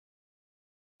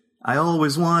I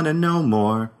always want to know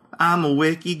more. I'm a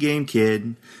wiki game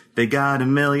kid. They got a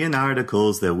million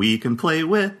articles that we can play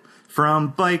with. From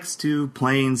bikes to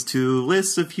planes to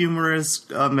lists of humorous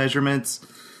measurements.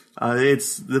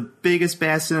 It's the biggest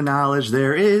bastion of knowledge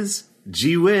there is.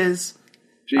 Gee whiz.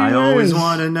 I always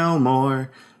want to know more.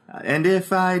 And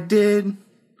if I did,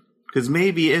 because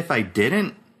maybe if I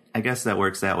didn't, I guess that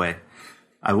works that way.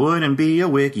 I wouldn't be a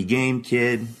wiki game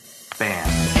kid.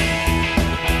 Bam.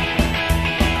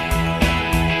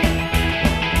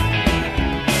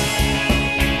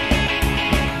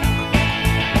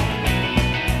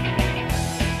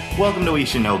 Welcome to We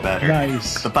Should Know Better.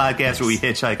 Nice. The podcast where we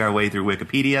hitchhike our way through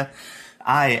Wikipedia.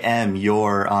 I am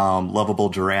your lovable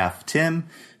giraffe, Tim.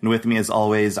 And with me, as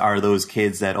always, are those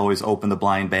kids that always open the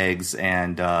blind bags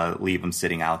and leave them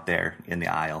sitting out there in the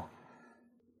aisle.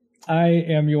 I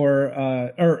am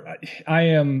I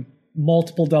am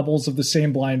multiple doubles of the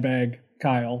same blind bag,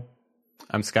 Kyle.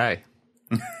 I'm Sky.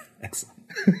 Excellent.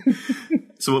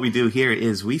 So what we do here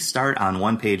is we start on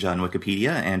one page on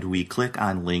Wikipedia and we click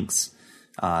on links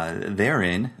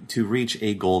therein to reach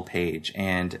a goal page.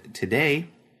 And today,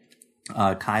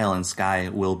 Kyle and Sky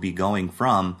will be going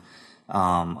from,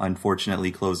 unfortunately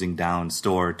closing down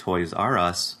store Toys R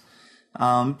Us,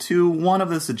 to one of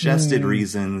the suggested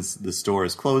reasons the store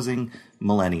is closing,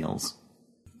 millennials.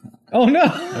 Oh no!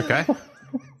 Okay.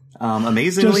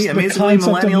 Amazingly,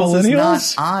 millennials is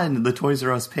not on the Toys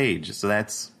R Us page, so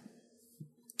that's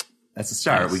a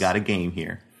start. Nice. We got a game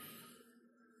here.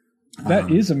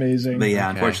 That is amazing. But yeah,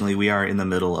 Unfortunately, we are in the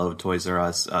middle of Toys R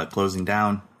Us closing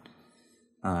down.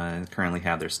 Currently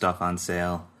have their stuff on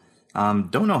sale.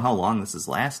 Don't know how long this is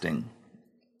lasting.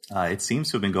 It seems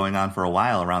to have been going on for a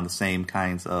while around the same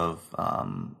kinds of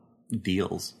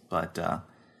deals, but I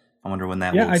wonder when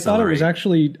that will accelerate. I thought it was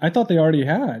actually. I thought they already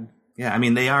had. Yeah, I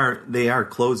mean they are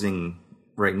closing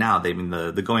right now.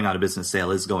 The going out of business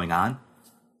sale is going on,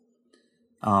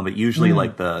 but usually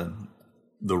like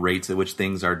the rates at which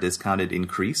things are discounted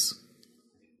increase,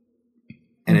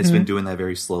 and it's been doing that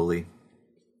very slowly.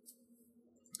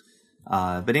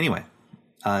 But anyway,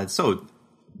 so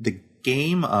the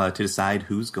game to decide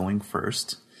who's going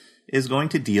first is going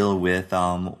to deal with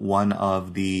one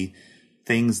of the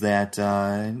things that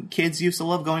kids used to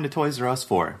love going to Toys R Us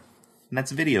for, and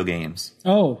that's video games.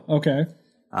 Oh, okay.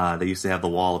 They used to have the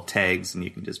wall of tags, and you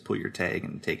can just put your tag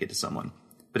and take it to someone.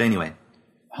 But anyway.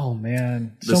 Oh,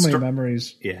 man. So many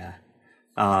memories. Yeah.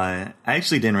 I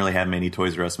actually didn't really have many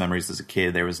Toys R Us memories as a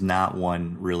kid. There was not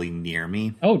one really near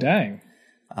me. Oh, dang.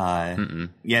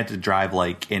 You had to drive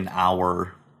like an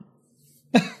hour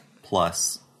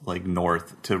plus like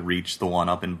north to reach the one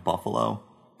up in Buffalo.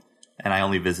 And I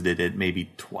only visited it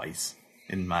maybe twice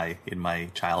in my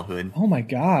childhood. Oh, my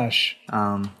gosh.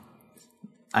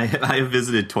 I have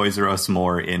visited Toys R Us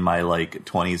more in my like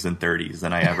 20s and 30s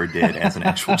than I ever did as an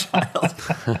actual child.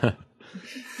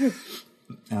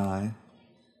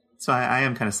 So I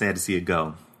am kind of sad to see it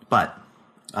go. But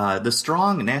the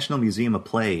Strong National Museum of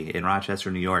Play in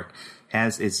Rochester, New York,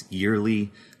 has its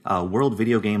yearly World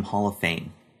Video Game Hall of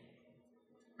Fame.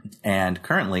 And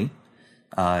currently,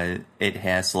 it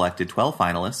has selected 12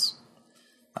 finalists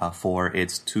for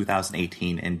its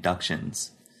 2018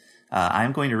 inductions.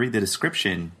 I'm going to read the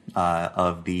description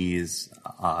of these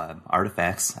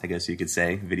artifacts, I guess you could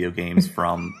say, video games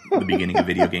from the beginning of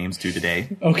video games to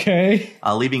today. Okay.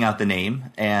 Leaving out the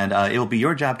name, and it will be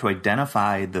your job to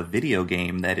identify the video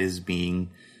game that is being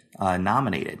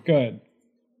nominated. Good.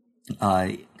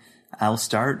 Let's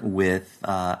start with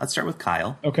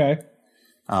Kyle. Okay.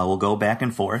 We'll go back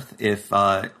and forth. If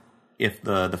the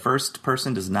first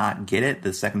person does not get it,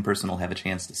 the second person will have a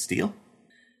chance to steal.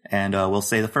 And we'll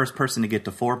say the first person to get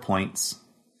to 4 points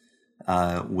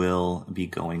will be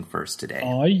going first today.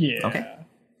 Oh, yeah. Okay.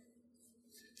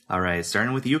 All right,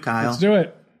 starting with you, Kyle. Let's do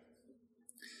it.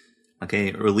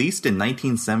 Okay, released in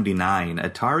 1979,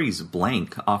 Atari's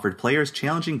Blank offered players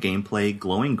challenging gameplay,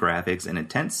 glowing graphics, and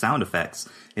intense sound effects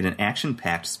in an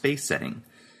action-packed space setting.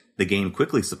 The game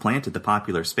quickly supplanted the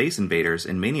popular Space Invaders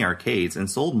in many arcades and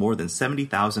sold more than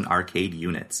 70,000 arcade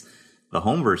units. The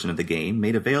home version of the game,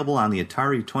 made available on the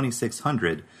Atari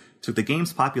 2600, took the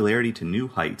game's popularity to new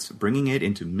heights, bringing it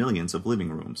into millions of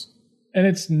living rooms. And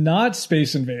it's not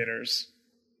Space Invaders.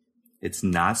 It's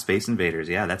not Space Invaders.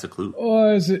 Yeah, that's a clue.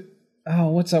 Oh, is it? Oh,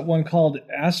 what's that one called?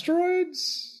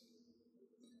 Asteroids?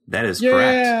 That is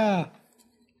correct. Yeah.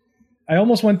 I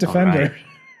almost went Defender.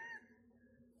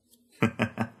 Right.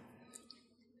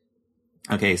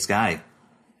 Okay, Sky.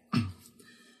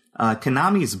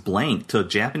 Konami's Blank took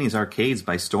Japanese arcades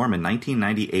by storm in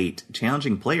 1998,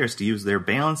 challenging players to use their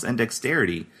balance and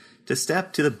dexterity to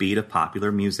step to the beat of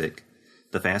popular music.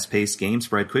 The fast-paced game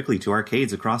spread quickly to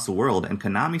arcades across the world, and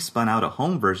Konami spun out a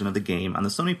home version of the game on the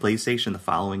Sony PlayStation the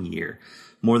following year.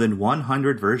 More than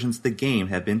 100 versions of the game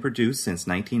have been produced since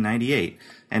 1998,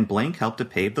 and Blank helped to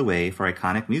pave the way for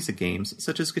iconic music games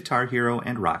such as Guitar Hero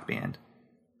and Rock Band.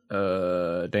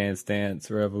 Dance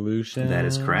Dance Revolution. That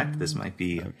is correct. This might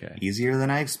be easier than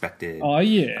I expected. Oh,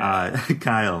 yeah.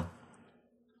 Kyle.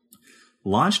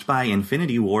 Launched by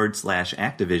Infinity Ward /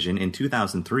 Activision in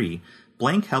 2003,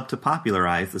 Blank helped to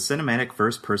popularize the cinematic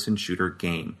first-person shooter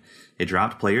game. It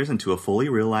dropped players into a fully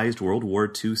realized World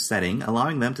War II setting,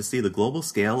 allowing them to see the global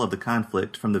scale of the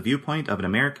conflict from the viewpoint of an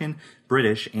American,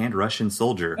 British, and Russian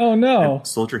soldier. Oh, no. That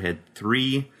soldier had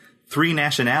three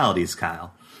nationalities,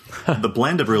 Kyle. The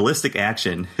blend of realistic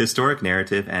action, historic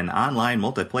narrative, and online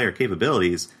multiplayer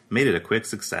capabilities made it a quick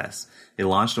success. It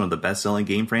launched one of the best-selling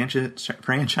game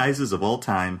franchises of all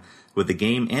time, with the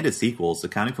game and its sequels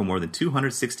accounting for more than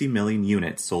 260 million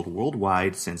units sold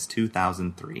worldwide since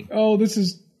 2003. Oh,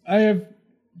 I have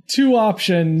two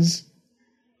options,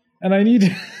 and I need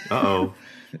to... Uh-oh.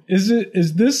 Is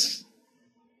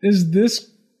this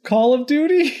Call of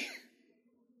Duty?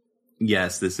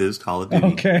 Yes, this is Call of Duty.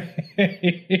 Okay.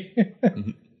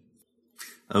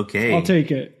 Okay. I'll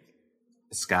take it.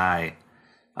 Sky.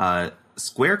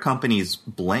 Square Company's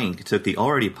Blank took the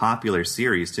already popular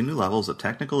series to new levels of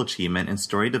technical achievement and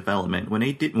story development when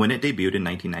it debuted in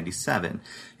 1997.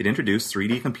 It introduced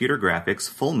 3D computer graphics,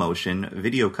 full motion,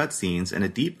 video cutscenes, and a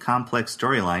deep, complex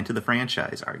storyline to the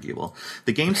franchise, arguable.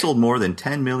 The game sold more than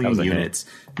 10 million units,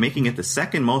 making it the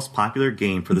second most popular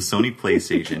game for the Sony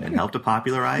PlayStation, and helped to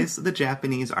popularize the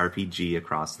Japanese RPG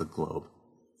across the globe.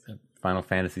 Final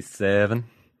Fantasy VII?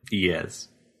 Yes.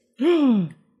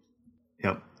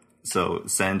 Yep. So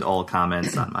send all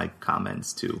comments on my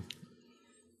comments to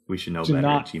we should know better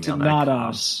at gmail.com. To not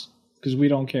us, because we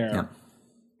don't care. Yep.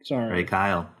 Sorry. Right,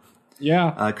 Kyle.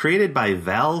 Yeah. Created by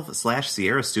Valve /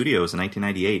 Sierra Studios in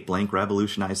 1998, Blank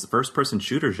revolutionized the first-person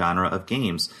shooter genre of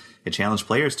games. It challenged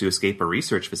players to escape a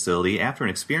research facility after an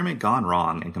experiment gone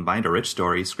wrong and combined a rich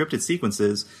story, scripted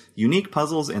sequences, unique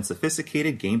puzzles, and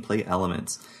sophisticated gameplay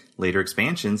elements. Later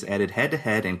expansions added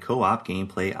head-to-head and co-op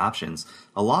gameplay options,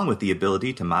 along with the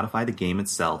ability to modify the game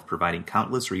itself, providing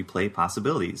countless replay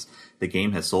possibilities. The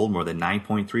game has sold more than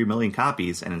 9.3 million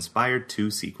copies and inspired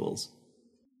 2 sequels.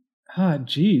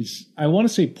 Geez. I want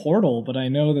to say Portal, but I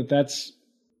know that's...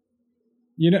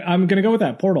 I'm going to go with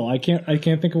that, Portal. I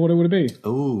can't think of what it would be.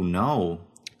 Oh, no.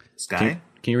 Sky?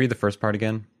 Can you read the first part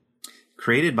again?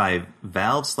 Created by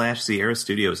Valve / Sierra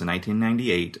Studios in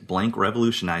 1998, Blank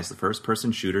revolutionized the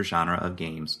first-person shooter genre of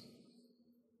games.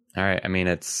 All right. I mean,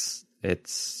 it's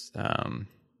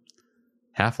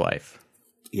Half-Life.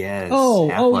 Yes.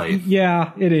 Half-Life.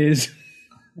 Yeah, it is.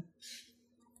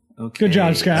 Okay. Good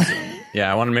job, Scott.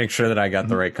 Yeah, I want to make sure that I got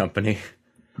the right company.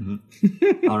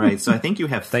 All right. So I think you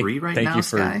have 3 right now,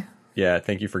 Sky. Yeah,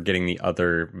 thank you for getting the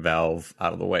other Valve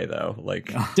out of the way, though.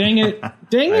 Dang it!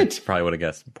 Dang it! I probably would have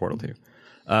guessed Portal 2.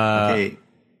 Okay,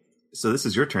 so this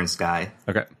is your turn, Sky.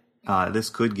 Okay. This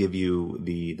could give you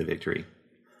the victory.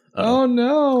 Oh,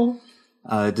 no.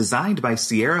 Designed by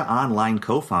Sierra Online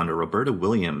co-founder Roberta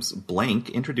Williams, Blank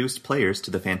introduced players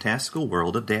to the fantastical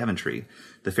world of Daventry.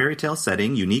 The fairy tale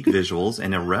setting, unique visuals,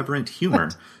 and irreverent humor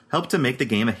helped to make the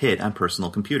game a hit on personal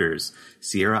computers.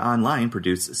 Sierra Online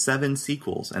produced 7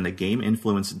 sequels, and the game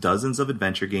influenced dozens of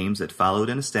adventure games that followed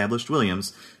and established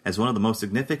Williams as one of the most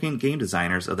significant game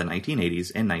designers of the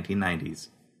 1980s and 1990s.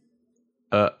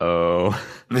 Uh-oh.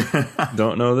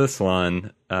 Don't know this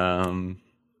one.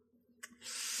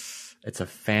 It's a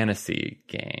fantasy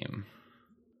game.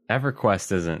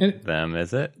 EverQuest isn't them,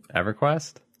 is it?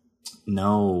 EverQuest?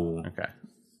 No. Okay.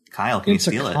 Kyle, can you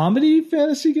steal it? It's a comedy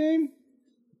fantasy game?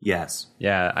 Yes.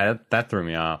 Yeah, that threw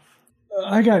me off.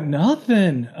 I got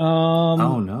nothing.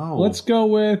 Oh, no. Let's go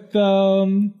with... I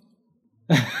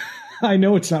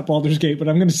know it's not Baldur's Gate, but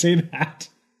I'm going to say that.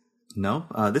 Nope.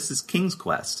 This is King's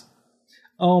Quest.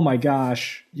 Oh, my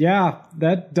gosh. Yeah,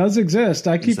 that does exist.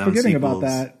 I keep forgetting about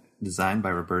that. Designed by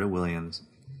Roberta Williams.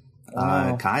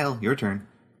 Wow. Kyle, your turn.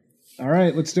 All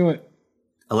right, let's do it.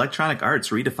 Electronic Arts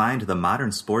redefined the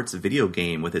modern sports video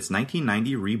game with its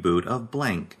 1990 reboot of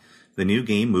Blank. The new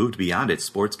game moved beyond its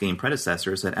sports game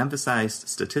predecessors that emphasized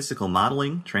statistical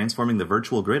modeling, transforming the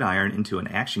virtual gridiron into an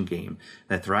action game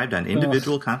that thrived on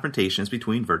individual confrontations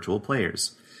between virtual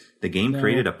players. The game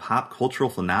created a pop cultural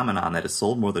phenomenon that has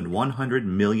sold more than 100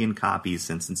 million copies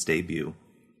since its debut.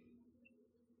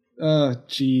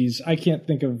 Geez. I can't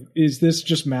think of... Is this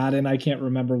just Madden? I can't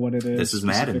remember what it is. This is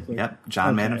Madden. Yep.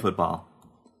 John Madden Football.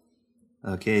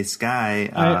 Okay, Sky.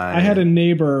 I had a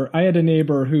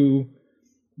neighbor who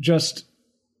just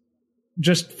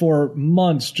just for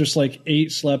months, just like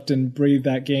ate, slept, and breathed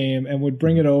that game, and would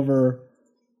bring it over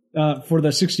for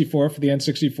the 64, for the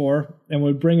N64, and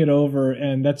would bring it over,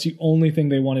 and that's the only thing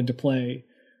they wanted to play.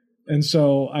 And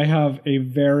so I have a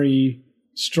very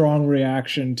strong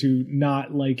reaction to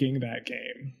not liking that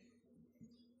game.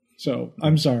 So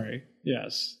I'm sorry.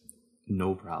 Yes.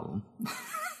 No problem.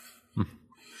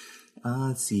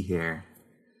 Let's see here.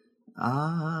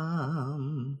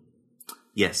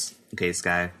 Yes. Okay,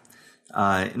 Sky.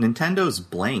 Nintendo's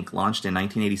Blank launched in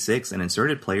 1986 and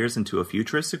inserted players into a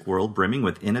futuristic world brimming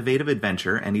with innovative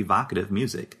adventure and evocative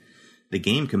music. The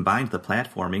game combined the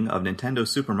platforming of Nintendo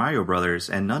Super Mario Bros.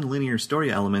 And non-linear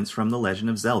story elements from The Legend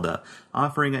of Zelda,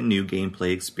 offering a new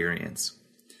gameplay experience.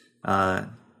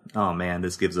 Oh man,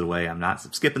 this gives it away. I'm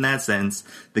not skipping that sentence.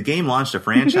 The game launched a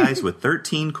franchise with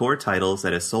 13 core titles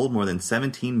that has sold more than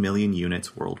 17 million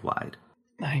units worldwide.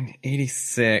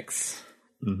 1986.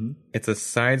 Mm-hmm. It's a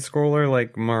side-scroller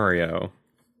like Mario.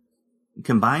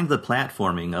 Combined the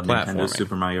platforming of Nintendo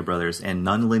Super Mario Bros. And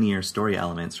non-linear story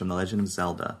elements from The Legend of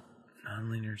Zelda.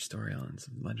 Non-linear story elements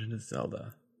of Legend of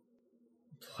Zelda.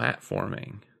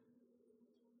 Platforming.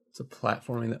 It's a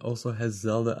platforming that also has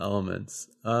Zelda elements.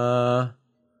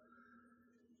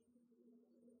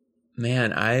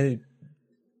 Man, I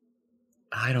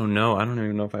don't know. I don't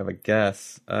even know if I have a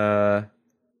guess. I'm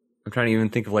trying to even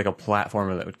think of like a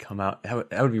platformer that would come out.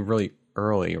 That would be really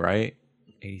early, right?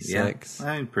 86. Yeah,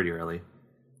 I mean, pretty early.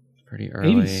 Pretty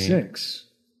early. 86.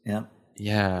 Yeah.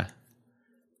 Yeah.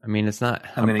 I mean, it's not.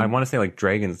 I want to say like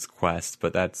Dragon's Quest,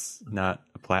 but that's not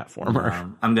a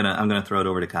platformer. I'm gonna throw it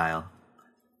over to Kyle.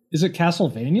 Is it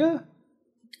Castlevania?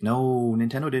 No,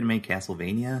 Nintendo didn't make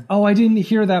Castlevania. Oh, I didn't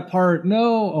hear that part.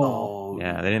 No. Oh,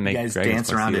 yeah, they didn't make. You guys Dragon's dance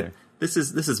Quest around either. it. This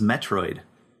is Metroid.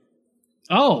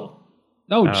 Oh,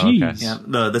 jeez. Okay. Yeah,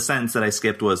 the sentence that I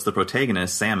skipped was the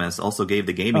protagonist, Samus, also gave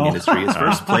the gaming industry his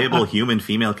first playable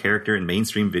human-female character in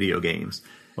mainstream video games.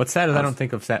 What's sad is I don't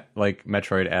think of like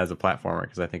Metroid as a platformer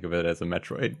because I think of it as a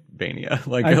Metroidvania.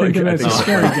 Like I think of it as a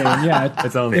scary game. Yeah,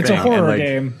 its own it's thing. a horror like,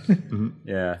 game.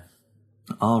 Yeah.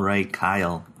 All right,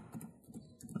 Kyle.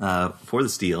 For the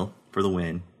steal, for the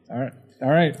win. All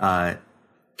right.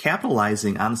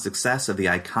 Capitalizing on the success of the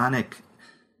iconic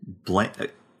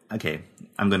okay,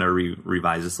 I'm going to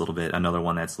revise this a little bit. Another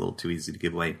one that's a little too easy to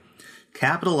give away.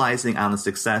 Capitalizing on the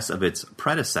success of its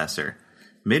predecessor,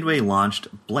 Midway launched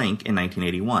Blank in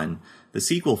 1981. The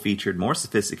sequel featured more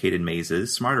sophisticated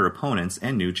mazes, smarter opponents,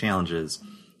 and new challenges.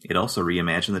 It also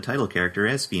reimagined the title character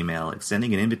as female,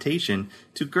 extending an invitation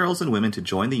to girls and women to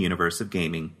join the universe of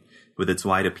gaming. With its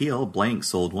wide appeal, Blank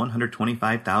sold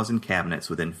 125,000 cabinets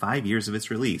within 5 years of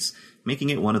its release, making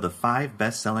it one of the 5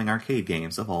 best-selling arcade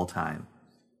games of all time.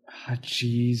 Ah,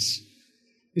 jeez.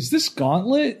 Is this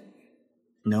Gauntlet?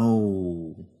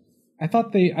 No. I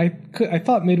thought I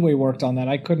thought Midway worked on that.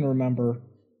 I couldn't remember.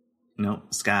 No.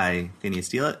 Sky, can you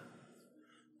steal it?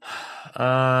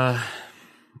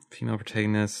 Female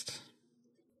protagonist.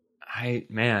 I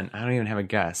don't even have a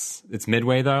guess. It's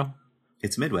Midway though?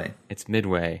 It's Midway. It's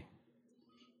Midway.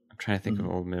 I'm trying to think of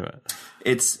old Midway.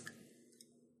 It's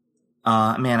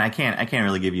man, I can't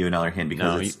really give you another hint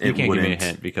because you can't give me a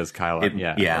hint because Kyle.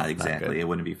 Yeah, exactly. It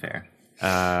wouldn't be fair.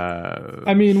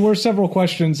 I mean, we're several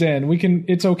questions in.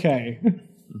 It's okay.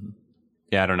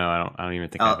 Yeah, I don't know. I don't even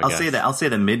think. I'll say that. I'll say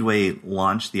that Midway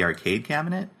launched the arcade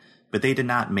cabinet, but they did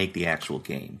not make the actual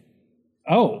game.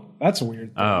 Oh, that's a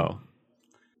weird thing. Oh,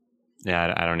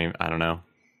 yeah. I don't know.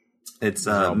 It's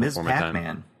Ms.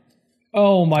 Pac-Man.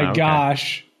 Oh my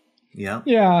gosh. Yeah.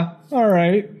 Yeah. All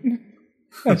right.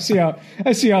 I see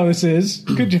how this is.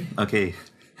 Good job.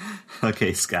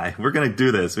 Okay, Sky. We're gonna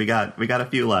do this. We got a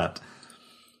few left.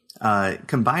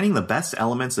 Combining the best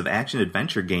elements of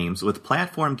action-adventure games with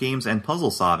platform games and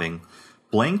puzzle solving,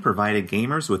 Blank provided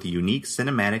gamers with a unique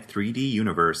cinematic 3D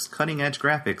universe, cutting-edge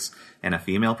graphics, and a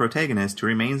female protagonist who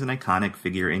remains an iconic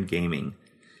figure in gaming.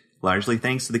 Largely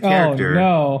thanks to the character,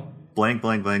 blank,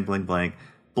 blank, blank, blank, blank.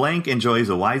 Blank enjoys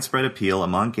a widespread appeal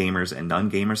among gamers and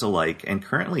non-gamers alike, and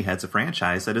currently has a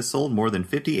franchise that has sold more than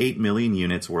 58 million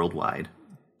units worldwide.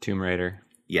 Tomb Raider.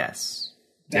 Yes.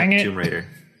 Dang it. Tomb Raider.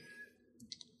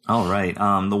 All right.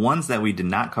 The ones that we did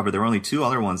not cover, there were only 2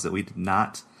 other ones that we did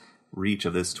not reach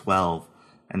of this 12,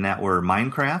 and that were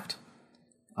Minecraft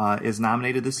is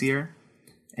nominated this year,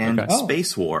 and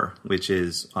Space War, which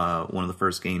is one of the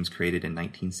first games created in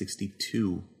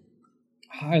 1962.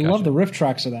 I love the riff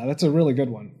tracks of that. That's a really good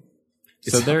one.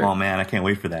 Oh man, I can't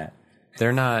wait for that.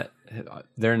 They're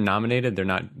nominated. They're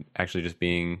not actually just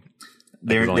being.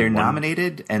 They're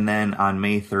nominated, and then on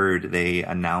May 3rd they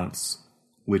announce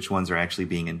which ones are actually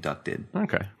being inducted.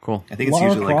 Okay, cool. I think it's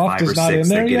usually like 5 or 6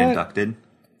 that get inducted.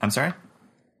 I'm sorry?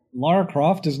 Lara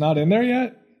Croft is not in there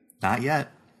yet? Not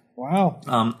yet.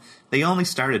 Wow. They only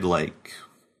started like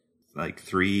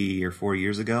 3 or 4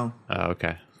 years ago. Oh,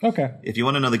 okay. Okay. If you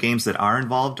want to know the games that are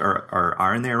involved or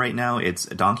are in there right now, it's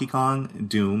Donkey Kong,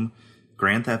 Doom,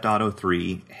 Grand Theft Auto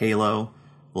 3, Halo,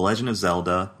 The Legend of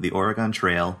Zelda, The Oregon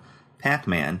Trail,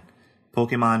 Pac-Man,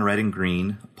 Pokemon Red and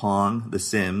Green, Pong, The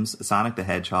Sims, Sonic the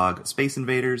Hedgehog, Space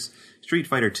Invaders, Street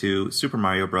Fighter 2, Super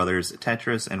Mario Bros.,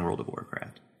 Tetris, and World of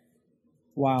Warcraft.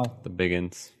 Wow. The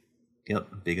biggins. Yep,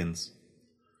 biggins.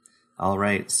 All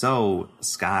right, so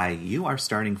Sky, you are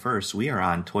starting first. We are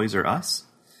on Toys R Us,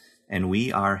 and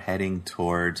we are heading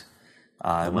toward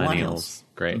Millennials.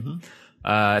 Great.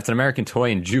 It's an American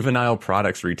toy and juvenile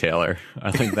products retailer.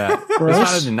 I think that it was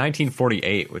founded in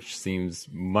 1948, which seems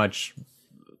much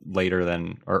later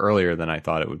than or earlier than I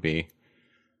thought it would be.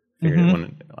 I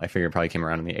figured it probably came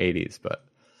around in the 80s, but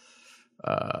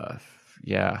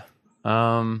yeah.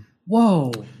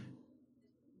 Whoa.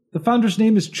 The founder's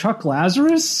name is Chuck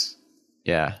Lazarus?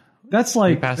 Yeah. That's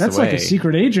like a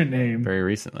secret agent name. Very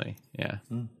recently. Yeah.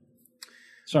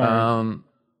 Sorry.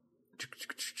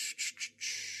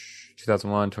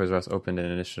 2001, Toys R Us opened an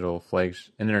international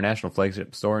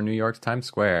flagship store in New York's Times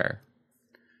Square.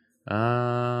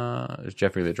 There's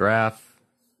Jeffrey the Giraffe,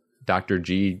 Dr.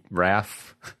 G.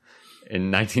 Raff. In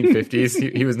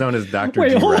 1950s, he was known as Dr.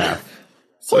 G. Raff.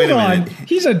 Hold on.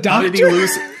 He's a doctor?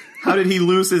 How did he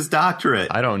lose his doctorate?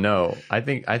 I don't know. I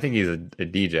think he's a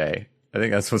DJ. I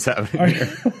think that's what's happening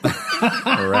here.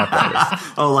 Or rap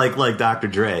artist. Oh, like Dr.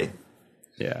 Dre.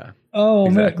 Yeah. Oh,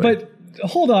 exactly. man. But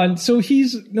hold on. So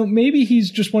maybe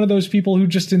he's just one of those people who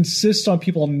just insists on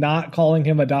people not calling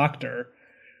him a doctor.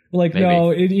 Like,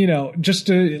 maybe. No, just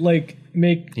to like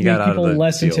make people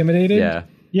less field. Intimidated. Yeah.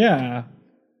 Yeah.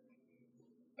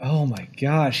 Oh my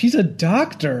gosh, he's a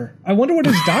doctor. I wonder what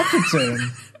his doctorate's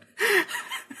in.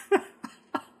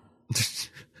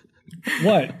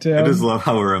 What? I just love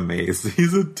how we're amazed.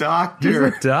 He's a doctor. He's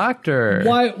a doctor.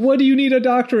 Why? What do you need a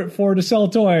doctorate for to sell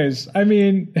toys? I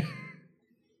mean,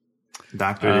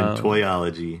 doctorate in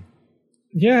toyology.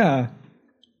 Yeah.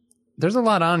 There's a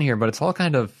lot on here, but it's all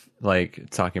kind of like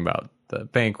talking about the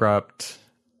bankrupt.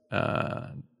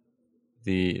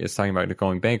 It's talking about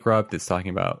going bankrupt. It's talking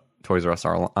about Toys R Us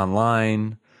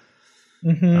online.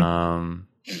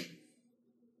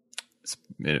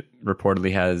 It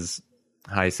reportedly has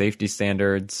high safety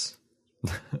standards,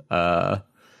 but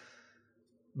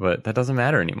that doesn't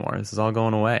matter anymore. This is all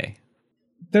going away.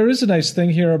 There is a nice thing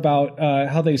here about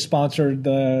how they sponsored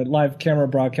the live camera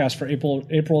broadcast for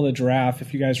April the Giraffe,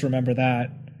 if you guys remember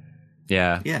that.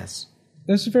 Yeah. Yes.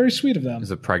 That's very sweet of them.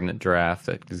 There's a pregnant giraffe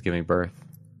that is giving birth.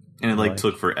 And it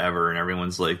took forever, and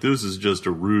everyone's like, this is just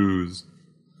a ruse.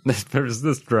 This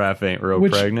giraffe ain't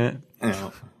pregnant.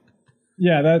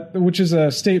 Yeah, which is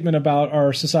a statement about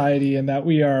our society and that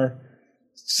we are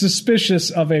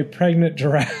suspicious of a pregnant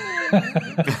giraffe.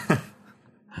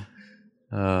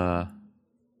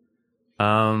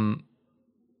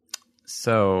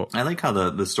 So I like how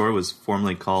the store was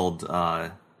formerly called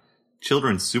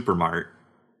Children's Supermart.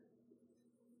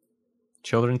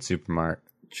 Children's Supermart.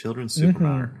 Children's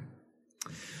Supermart.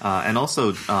 And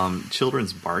also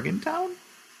Children's Bargain Town?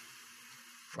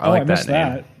 I like that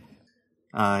name.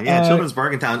 Children's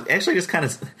Bargain Town. Actually, just kind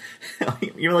of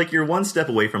you're one step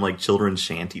away from like Children's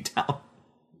Shanty Town.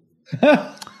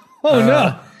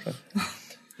 No!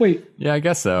 Wait. Yeah, I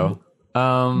guess so.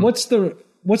 What's the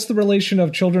relation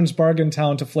of Children's Bargain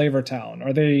Town to Flavor Town?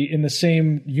 Are they in the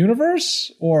same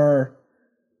universe or?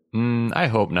 I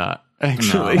hope not.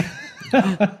 Actually,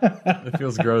 it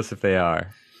feels gross if they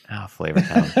are. Oh, Flavor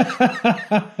Town.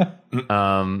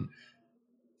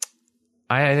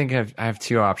 I think I have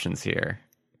two options here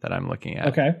that I'm looking at.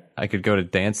 Okay. I could go to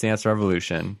Dance Dance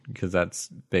Revolution because that's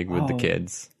big with the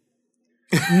kids.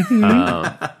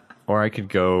 Or I could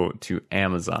go to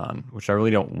Amazon, which I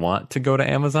really don't want to go to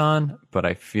Amazon, but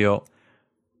I feel...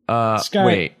 Sky,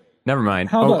 wait, never mind.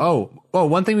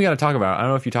 One thing we got to talk about. I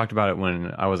don't know if you talked about it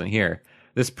when I wasn't here.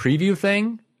 This preview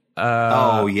thing.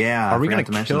 Are we going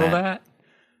to kill that?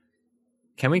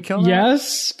 Can we kill that?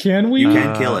 Yes. Can we? You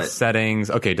can kill it. Settings.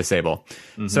 Okay, disable.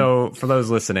 So for those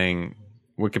listening,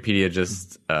 Wikipedia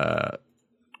just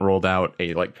rolled out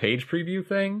a page preview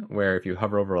thing where if you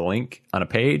hover over a link on a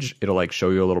page, it'll show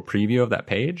you a little preview of that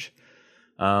page,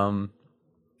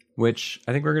 which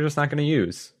I think we're just not going to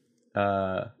use.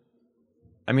 I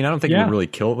don't think it would really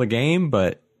kill the game,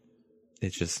 but it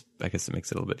just, I guess it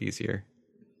makes it a little bit easier.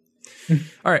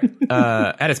 All right.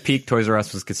 At its peak, Toys R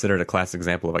Us was considered a classic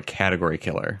example of a category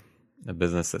killer, a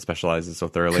business that specializes so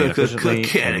thoroughly and efficiently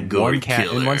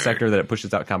in one sector that it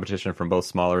pushes out competition from both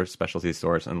smaller specialty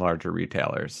stores and larger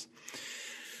retailers.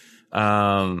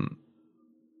 I'm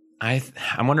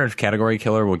wondering if Category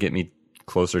Killer will get me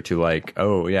closer to like,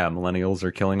 oh yeah, millennials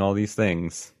are killing all these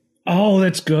things. Oh,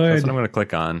 that's good. That's what I'm going to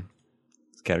click on.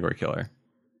 It's Category Killer.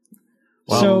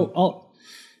 Well,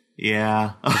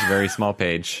 yeah, it's a very small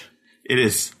page. It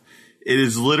is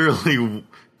literally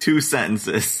 2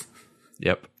 sentences.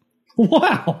 Yep.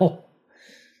 Wow.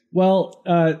 Well,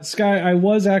 Sky, I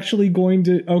was actually going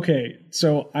to. Okay,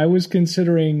 so I was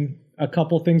considering a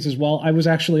couple things as well. I was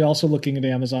actually also looking at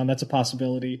Amazon. That's a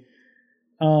possibility.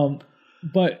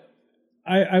 But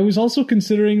I was also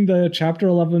considering the Chapter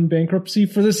 11 bankruptcy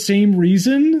for the same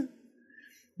reason.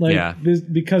 Like,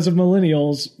 because of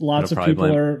millennials, lots of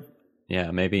people are.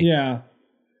 Yeah, maybe. Yeah.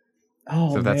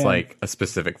 Oh, so that's man. like a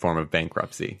specific form of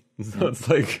bankruptcy. So it's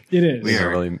like it is. We don't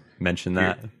really mention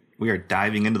that. We are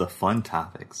diving into the fun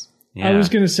topics. Yeah. I was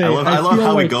going to say, I love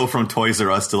how like, we go from Toys R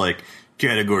Us to like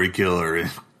Category Killer and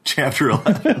Chapter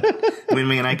 11. I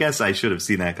mean, I guess I should have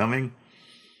seen that coming.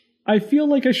 I feel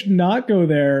like I should not go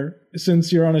there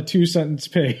since you're on a 2-sentence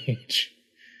page.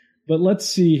 But let's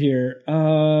see here.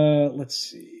 Let's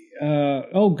see.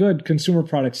 Good. Consumer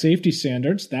product safety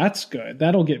standards. That's good.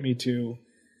 That'll get me to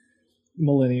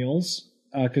millennials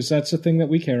because that's the thing that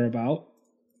we care about.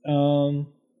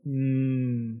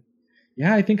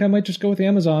 Yeah, I think I might just go with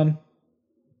Amazon.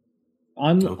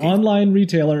 Online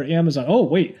retailer, Amazon. Oh,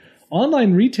 wait.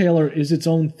 Online retailer is its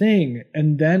own thing,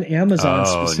 and then Amazon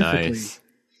specifically. Nice.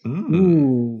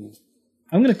 Ooh.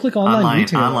 I'm going to click online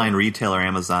retailer. Online retailer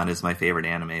Amazon is my favorite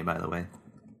anime, by the way.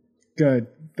 Good.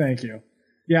 Thank you.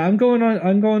 Yeah, I'm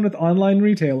going with online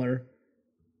retailer.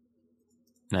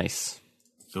 Nice.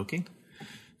 Okay.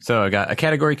 So I got a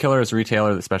Category Killer is a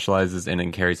retailer that specializes in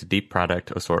and carries a deep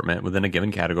product assortment within a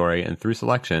given category, and through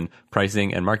selection,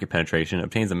 pricing, and market penetration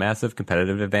obtains a massive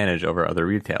competitive advantage over other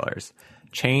retailers.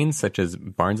 Chains such as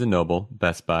Barnes & Noble,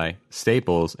 Best Buy,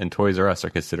 Staples, and Toys R Us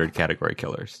are considered Category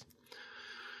Killers.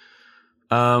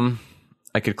 I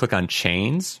could click on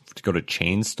chains to go to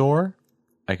chain store.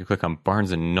 I could click on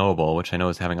Barnes & Noble, which I know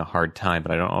is having a hard time,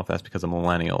 but I don't know if that's because of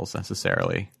millennials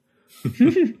necessarily.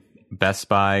 Best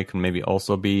Buy can maybe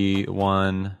also be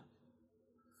one.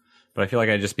 But I feel like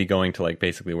I'd just be going to like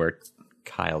basically where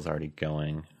Kyle's already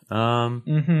going. Yeah,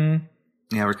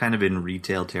 we're kind of in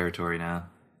retail territory now.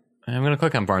 I'm going to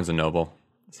click on Barnes & Noble,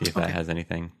 see if that has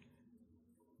anything.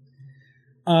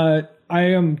 I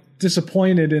am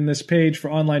disappointed in this page for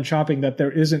online shopping that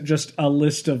there isn't just a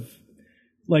list of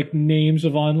like names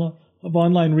of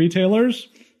online retailers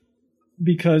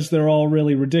because they're all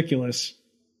really ridiculous.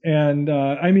 And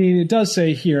I mean, it does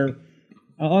say here,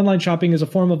 online shopping is a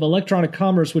form of electronic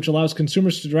commerce which allows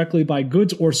consumers to directly buy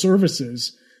goods or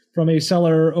services from a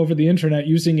seller over the internet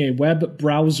using a web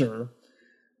browser,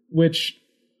 which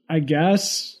I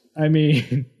guess, I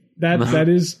mean, that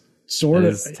is sort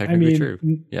of technically true.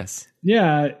 Yes.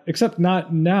 Yeah, except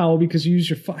not now because you use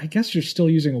your I guess you're still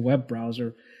using a web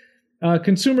browser.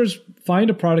 Consumers find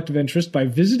a product of interest by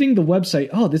visiting the website.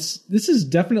 Oh, this is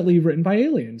definitely written by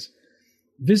aliens.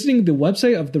 Visiting the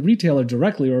website of the retailer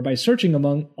directly or by searching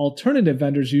among alternative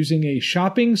vendors using a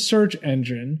shopping search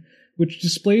engine, which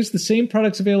displays the same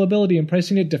product's availability and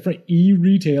pricing at different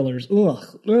e-retailers.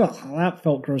 Ugh, that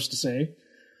felt gross to say.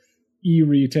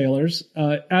 E-retailers.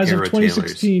 As of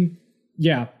 2016,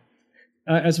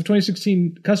 as of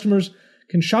 2016, customers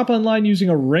can shop online using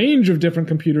a range of different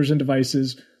computers and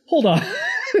devices. Hold on.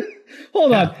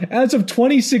 Hold on. As of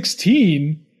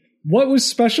 2016, what was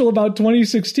special about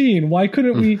 2016? Why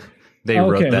couldn't we? They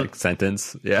wrote that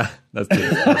sentence. Yeah, that's when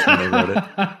they wrote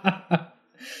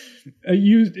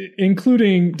it.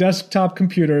 Including desktop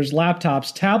computers,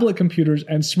 laptops, tablet computers,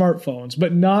 and smartphones,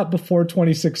 but not before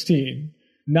 2016.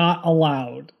 Not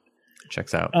allowed.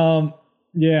 Checks out.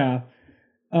 Yeah.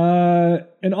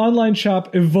 An online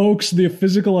shop evokes the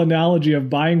physical analogy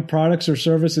of buying products or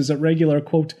services at regular,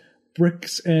 quote,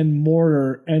 bricks and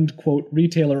mortar, end quote,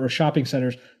 retailer or shopping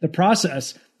centers. The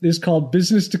process is called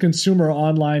business to consumer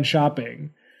online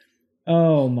shopping.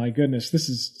 Oh my goodness. This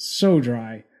is so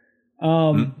dry.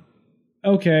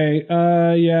 Okay.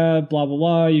 Yeah, blah, blah,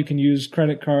 blah. You can use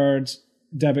credit cards,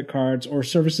 debit cards, or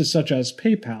services such as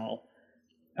PayPal.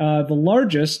 The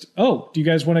largest, do you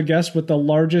guys want to guess what the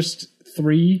largest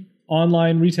 3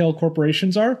 online retail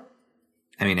corporations are?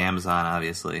 I mean, Amazon,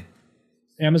 obviously.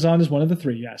 Amazon is one of the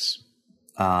 3, yes.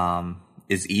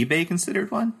 Is eBay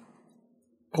considered one?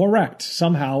 Correct.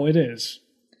 Somehow it is.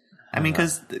 I mean,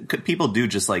 because people do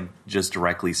just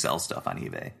directly sell stuff on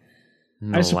eBay.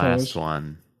 I suppose. Last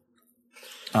one.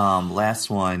 Last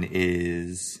one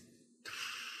is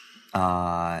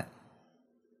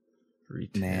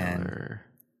retailer.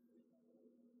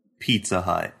 Pizza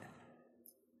Hut.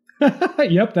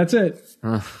 Yep, that's it.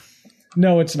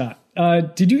 No, it's not.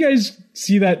 Did you guys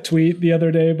see that tweet the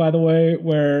other day, by the way,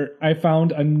 where I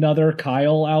found another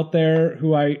Kyle out there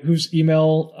whose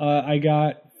email I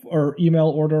got, or email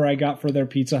order I got for their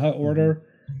Pizza Hut order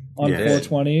on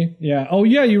 420? Yeah. Oh,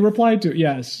 yeah, you replied to it.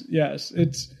 Yes.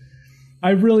 I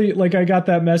really, I got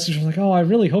that message. I was like, oh, I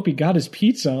really hope he got his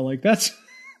pizza. Like, that's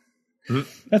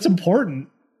important.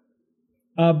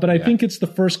 But I think it's the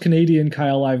first Canadian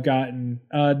Kyle I've gotten.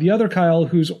 The other Kyle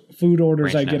whose food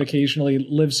orders I get occasionally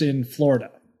lives in Florida.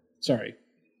 Sorry.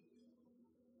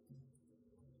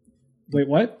 Wait,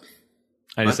 what?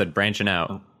 I just said branching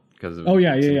out because of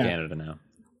Canada now.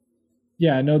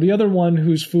 Yeah, no, the other one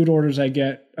whose food orders I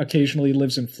get occasionally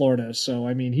lives in Florida. So,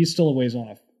 I mean, he's still a ways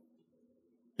off.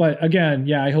 But again,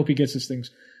 yeah, I hope he gets his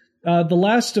things. The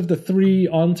last of the three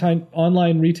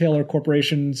online retailer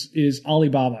corporations is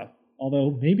Alibaba.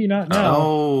 Although maybe not now.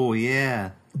 Oh,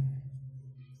 yeah.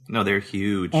 No, they're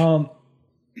huge.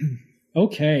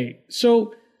 Okay.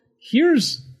 So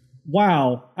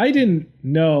wow. I didn't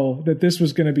know that this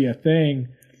was going to be a thing.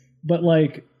 But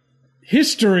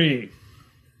history.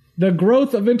 The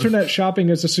growth of internet shopping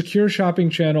as a secure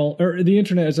shopping channel, or the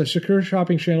internet as a secure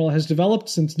shopping channel, has developed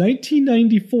since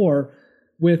 1994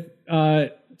 with,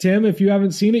 Tim, if you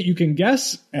haven't seen it, you can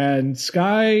guess. And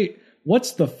Sky...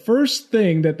 What's the first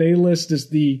thing that they list as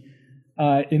the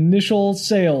initial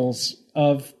sales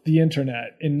of the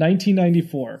internet in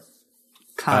 1994?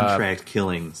 Contract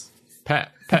killings.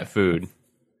 Pet food.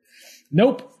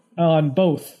 Nope. On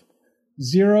both.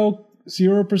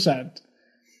 0%.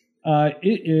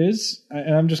 It is,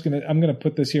 and I'm gonna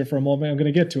put this here for a moment. I'm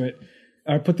gonna get to it.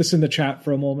 I'll put this in the chat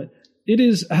for a moment. It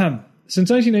is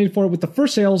since 1994 with the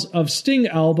first sales of Sting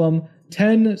album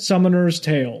 10 Summoner's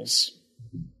Tales.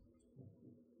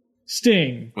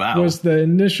 Sting was the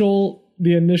initial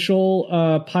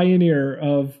pioneer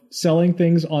of selling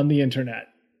things on the internet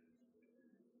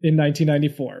in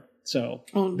 1994. So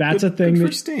that's a thing. Good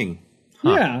for Sting.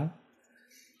 Huh.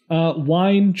 Yeah.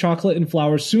 Wine, chocolate, and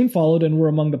flowers soon followed and were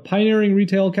among the pioneering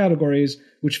retail categories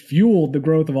which fueled the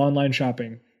growth of online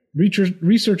shopping.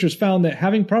 Researchers found that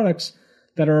having products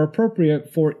that are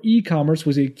appropriate for e-commerce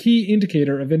was a key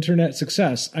indicator of internet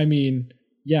success. I mean,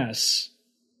 yes.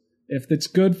 If it's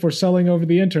good for selling over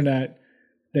the internet,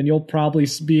 then you'll probably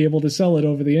be able to sell it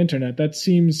over the internet. That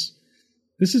seems...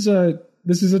 This is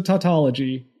a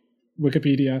tautology,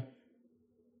 Wikipedia.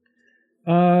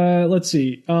 Let's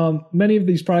see. Many of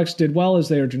these products did well as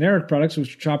they are generic products,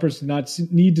 which shoppers did not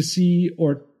need to see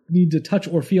or need to touch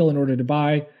or feel in order to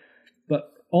buy.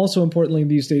 But also importantly,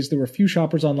 these days, there were few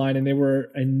shoppers online, and they were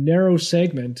a narrow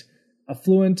segment,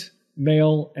 affluent,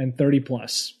 male, and 30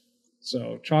 plus.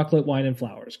 So chocolate, wine, and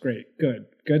flowers. Great.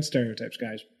 Good stereotypes,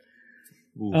 guys.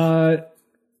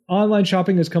 Online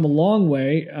shopping has come a long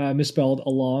way, misspelled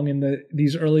along, in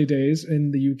these early days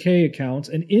in the UK accounts.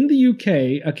 And in the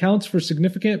UK, accounts for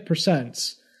significant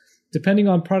percents, depending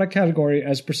on product category,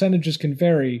 as percentages can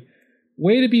vary.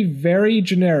 Way to be very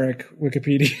generic,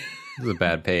 Wikipedia. This is a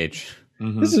bad page.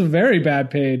 Mm-hmm. This is a very bad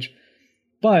page.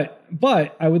 But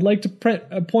I would like to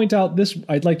point out this.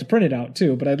 I'd like to print it out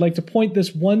too, but I'd like to point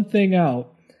this one thing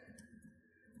out.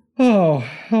 Oh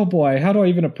boy, how do I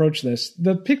even approach this?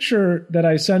 The picture that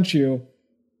I sent you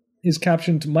is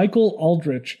captioned Michael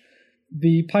Aldrich,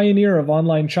 the pioneer of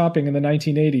online shopping in the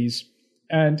 1980s.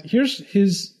 And here's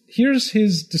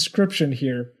his description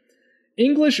here.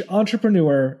 English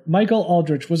entrepreneur Michael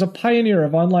Aldrich was a pioneer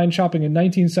of online shopping in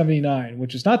 1979,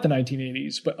 which is not the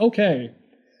 1980s, but okay.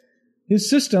 His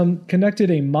system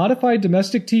connected a modified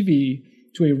domestic TV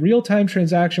to a real-time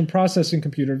transaction processing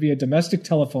computer via domestic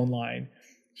telephone line.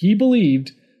 He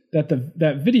believed that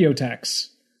that Videotex,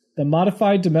 the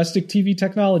modified domestic TV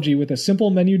technology with a simple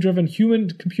menu-driven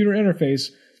human-computer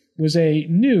interface, was a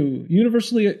new,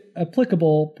 universally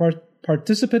applicable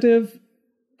participative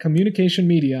communication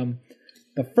medium,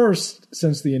 the first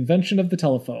since the invention of the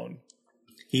telephone.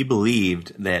 He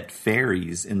believed that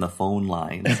fairies in the phone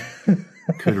lines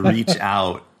could reach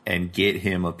out and get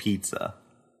him a pizza.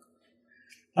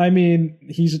 I mean,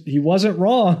 he wasn't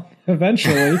wrong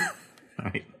eventually.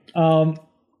 Right.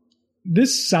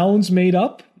 This sounds made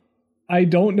up. I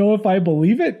don't know if I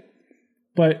believe it,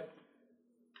 but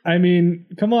I mean,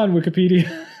 come on, Wikipedia.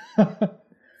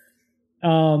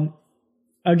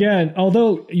 Again,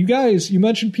 although you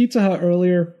mentioned Pizza Hut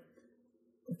earlier,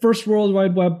 first World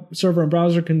Wide Web server and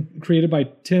browser created by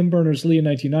Tim Berners-Lee in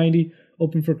 1990,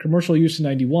 opened for commercial use in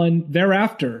 91.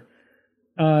 Thereafter,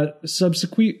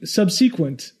 subsequent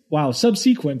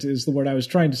is the word I was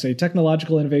trying to say.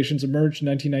 Technological innovations emerged in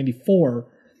 1994.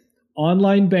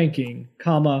 Online banking,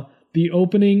 the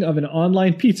opening of an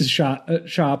online pizza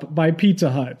shop by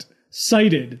Pizza Hut.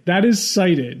 Cited. That is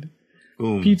cited.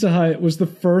 Boom. Pizza Hut was the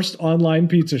first online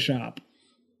pizza shop.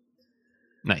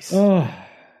 Nice. Oh,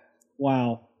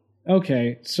 wow.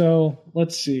 Okay, so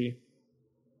let's see.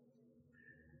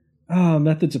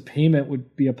 Methods of payment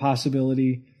would be a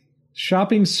possibility.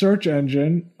 Shopping search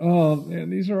engine. Oh, man,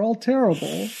 these are all terrible.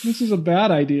 This is a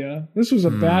bad idea. This was a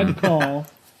bad call.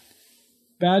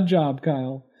 Bad job,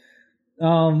 Kyle.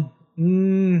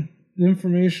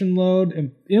 Information load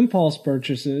and impulse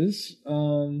purchases.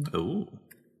 Ooh.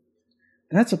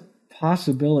 That's a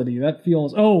possibility. That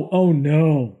feels... Oh,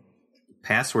 no.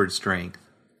 Password strength.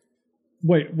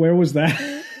 Wait, where was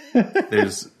that?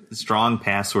 There's strong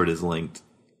password is linked.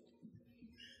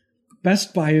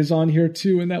 Best Buy is on here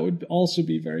too, and that would also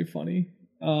be very funny.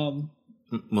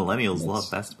 Millennials love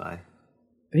Best Buy.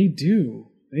 They do.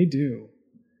 They do.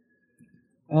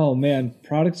 Oh, man.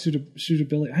 Product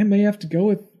suitability. I may have to go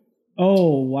with...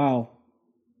 Oh, wow.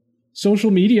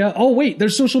 Social media. Oh, wait.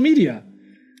 There's social media.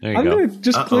 There you I'm go. going to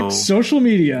just click social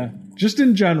media. Just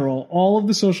in general. All of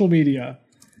the social media.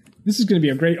 This is going to be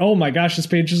a great... Oh, my gosh. This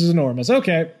page is enormous.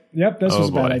 Okay. Yep. This was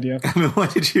a bad idea. I mean,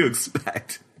 what did you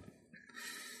expect?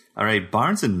 All right.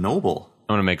 Barnes & Noble.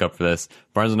 I'm going to make up for this.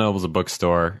 Barnes & Noble is a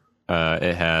bookstore.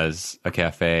 It has a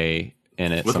cafe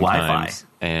in it with sometimes. Wi-Fi.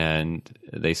 And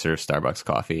they serve Starbucks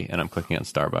coffee. And I'm clicking on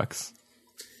Starbucks.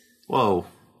 Whoa.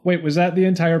 Wait, was that the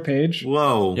entire page?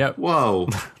 Whoa. Yep. Whoa.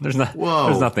 There's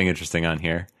nothing interesting on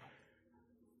here.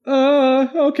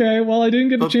 Okay. Well, I didn't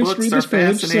get a chance to read this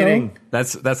page, so...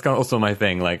 That's also my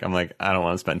thing. Like, I'm like, I don't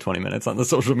want to spend 20 minutes on the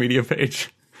social media page.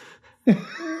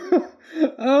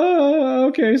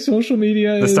 Okay. Social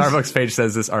media The Starbucks page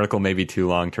says this article may be too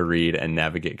long to read and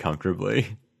navigate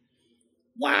comfortably.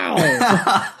 Wow.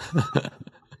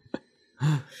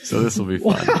 So this will be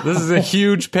fun. Wow. This is a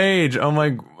huge page. Oh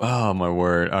my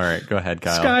word. All right, go ahead,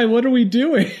 Kyle. Sky, what are we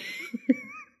doing?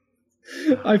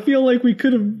 I feel like we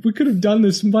could have done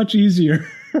this much easier.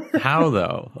 How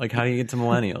though? Like, how do you get to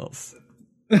millennials?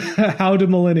 How do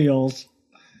millennials?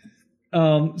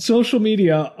 Social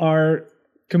media are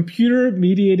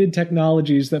computer-mediated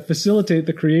technologies that facilitate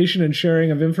the creation and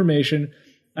sharing of information,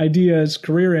 ideas,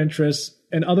 career interests,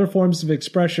 and other forms of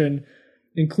expression,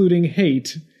 including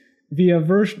hate, via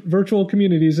virtual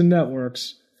communities and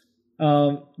networks.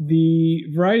 The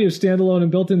variety of standalone and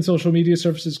built-in social media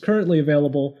services currently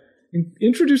available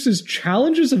introduces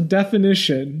challenges of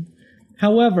definition.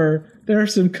 However, there are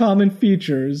some common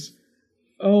features.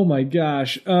 Oh my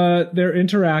gosh. They're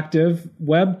interactive,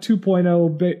 Web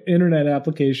 2.0 internet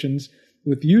applications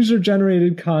with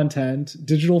user-generated content,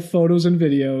 digital photos and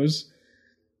videos.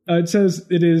 It says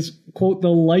it is, quote, the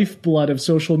lifeblood of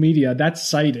social media. That's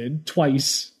cited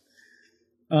twice.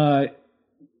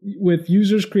 With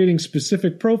users creating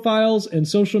specific profiles and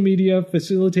social media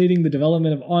facilitating the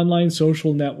development of online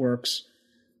social networks.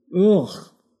 Ugh.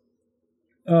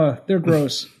 They're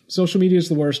gross. Social media is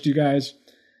the worst, you guys.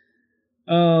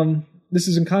 This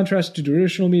is in contrast to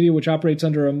traditional media, which operates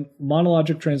under a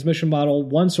monologic transmission model,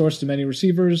 one source to many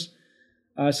receivers,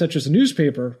 such as a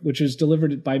newspaper, which is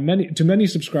delivered by many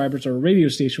subscribers, or a radio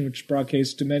station, which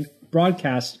broadcasts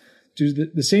to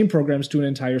the same programs to an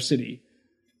entire city.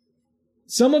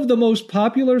 Some of the most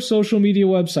popular social media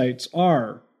websites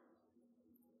are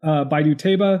Baidu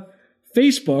Teba,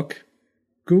 Facebook,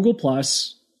 Google+,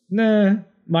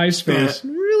 MySpace,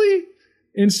 really?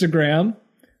 Instagram,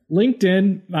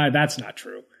 LinkedIn, that's not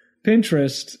true,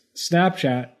 Pinterest,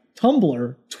 Snapchat,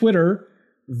 Tumblr, Twitter,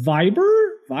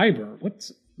 Viber,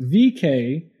 what's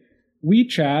VK,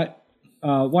 WeChat,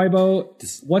 Weibo,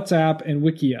 WhatsApp, and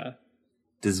Wikia.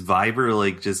 Does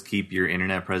Viber just keep your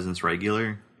internet presence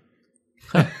regular?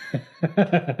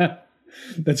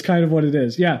 That's kind of what it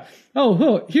is. Yeah.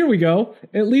 Oh, here we go.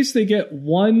 At least they get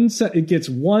it gets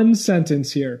one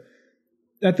sentence here.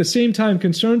 At the same time,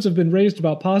 concerns have been raised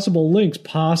about possible links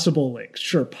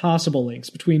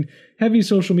between heavy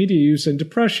social media use and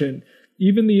depression,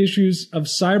 even the issues of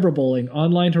cyberbullying,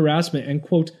 online harassment, and,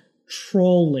 quote,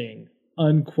 trolling,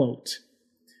 unquote.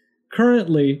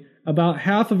 Currently, about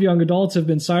half of young adults have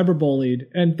been cyberbullied,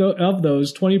 and of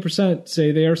those, 20%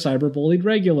 say they are cyberbullied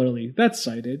regularly. That's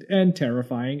cited, and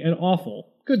terrifying, and awful.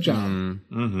 Good job.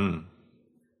 Mm-hmm.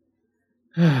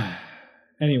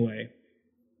 Anyway.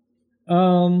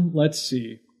 Let's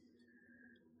see.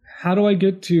 How do I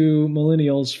get to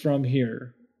millennials from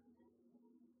here?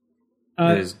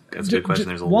 That's a good question.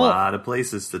 There's a lot of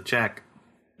places to check.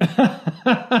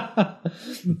 A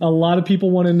lot of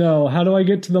people want to know, how do I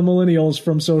get to the millennials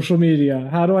from social media?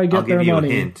 How do I get their money? I'll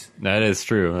give you a hint. That is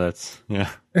true. Yeah.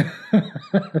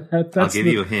 I'll give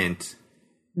you a hint.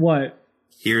 What?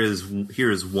 Here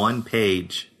is one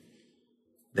page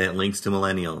that links to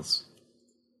millennials.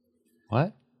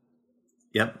 What?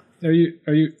 Yep. Are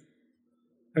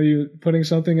you putting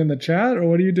something in the chat, or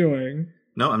what are you doing?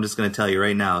 No, I'm just going to tell you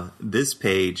right now. This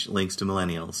page links to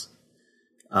millennials.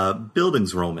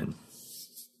 Bildungsroman.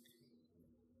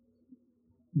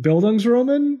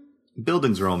 Bildungsroman?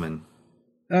 Bildungsroman.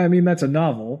 I mean, that's a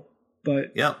novel,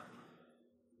 but... Yep.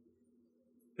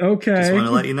 Okay. Just want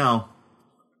to let you know.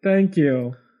 Thank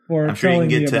you for I'm sure you telling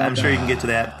can me get to. about I'm sure you can get to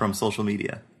that from social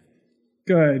media.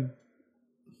 Good.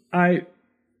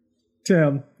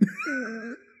 Tim.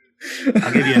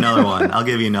 I'll give you another one.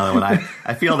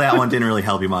 I feel that one didn't really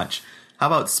help you much. How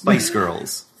about Spice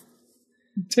Girls?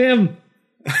 Tim.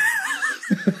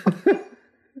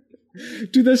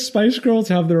 Do the Spice Girls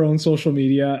have their own social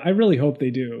media? I really hope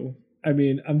they do. I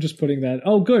mean, I'm just putting that.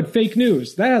 Oh, good. Fake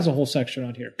news. That has a whole section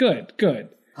on here. Good.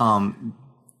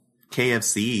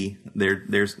 KFC,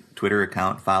 their Twitter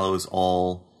account follows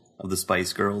all of the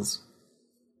Spice Girls.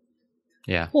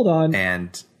 Yeah. Hold on.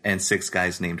 And 6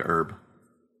 guys named Herb.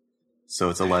 So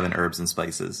it's 11 herbs and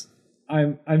spices.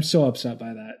 I'm so upset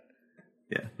by that.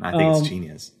 Yeah, I think it's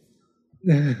genius.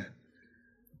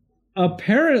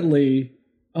 Apparently,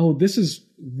 this is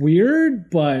weird,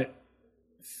 but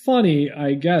funny,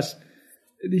 I guess.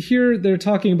 Here they're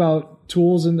talking about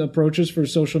tools and approaches for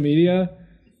social media.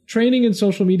 Training in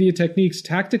social media techniques,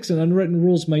 tactics, and unwritten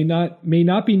rules may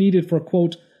not be needed for,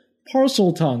 quote,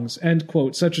 parcel tongues, end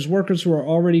quote, such as workers who are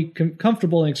already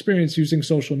comfortable and experienced using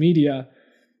social media.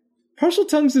 Parcel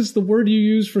tongues is the word you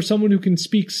use for someone who can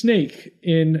speak snake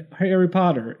in Harry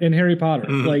Potter.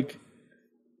 Like,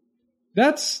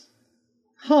 that's...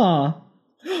 Huh.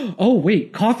 Oh,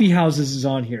 wait, coffee houses is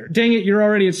on here. Dang it, you're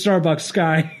already at Starbucks,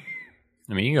 Sky.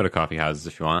 I mean, you can go to coffee houses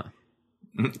if you want.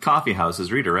 Coffee houses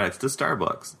redirects to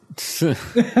Starbucks.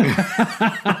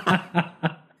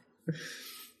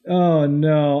 Oh,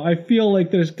 no. I feel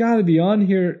like there's got to be on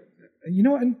here. You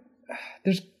know what?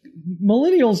 There's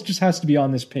millennials just has to be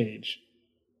on this page.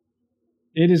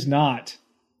 It is not.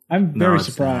 I'm very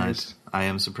surprised. Not. I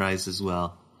am surprised as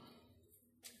well.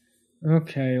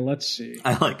 Okay, let's see.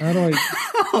 How do I...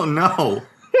 Oh, no.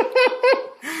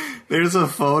 There's a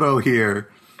photo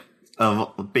here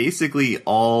of basically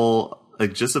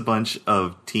just a bunch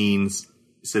of teens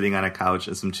sitting on a couch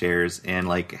and some chairs, and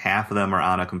like half of them are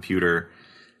on a computer.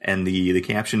 And the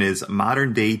caption is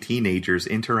modern day teenagers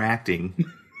interacting.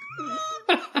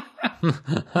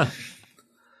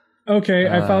 Okay,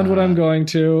 I found what I'm going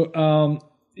to.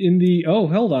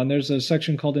 Hold on. There's a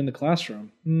section called In the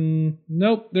Classroom.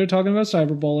 Nope, they're talking about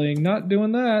cyberbullying. Not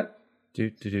doing that.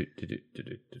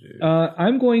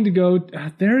 I'm going to go.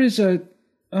 There is a.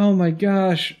 Oh my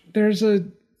gosh. There's a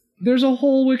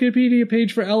whole Wikipedia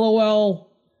page for LOL.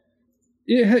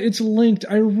 It's linked.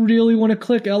 I really want to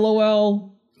click LOL.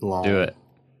 Do it.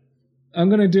 I'm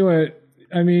going to do it.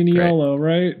 I mean, Great. YOLO,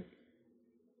 right?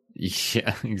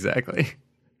 Yeah, exactly.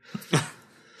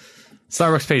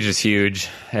 Starbucks page is huge.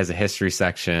 Has a history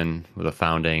section with the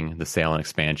founding, the sale and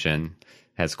expansion.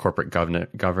 Has corporate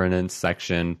governance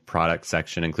section, product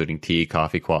section, including tea,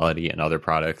 coffee quality, and other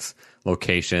products.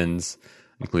 Locations,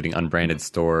 including unbranded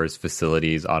stores,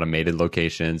 facilities, automated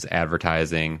locations,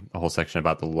 advertising, a whole section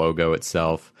about the logo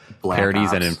itself. Black Parodies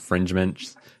Ops. and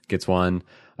infringements gets one.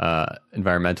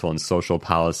 Environmental and social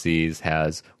policies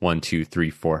has 5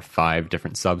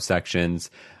 different subsections.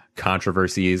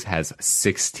 Controversies has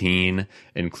 16,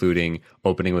 including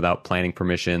opening without planning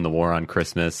permission, the war on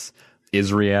Christmas,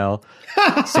 Israel,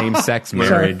 same-sex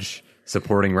marriage,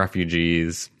 supporting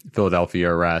refugees, Philadelphia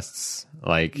arrests.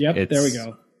 Like, Yep, there we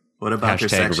go. What about their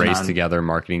section Race on, Together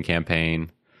marketing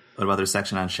campaign. What about their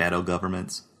section on shadow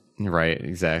governments? Right,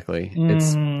 exactly.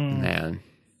 It's, man.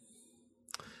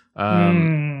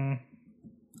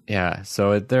 Yeah,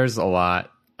 so there's a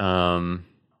lot.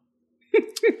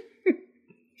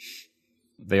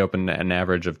 They opened an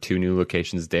average of 2 new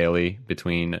locations daily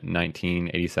between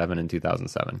 1987 and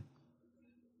 2007.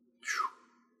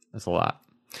 That's a lot.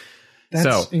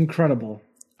 That's incredible.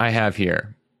 I have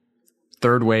here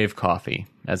Third Wave Coffee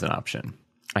as an option.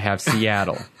 I have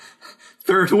Seattle.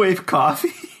 Third Wave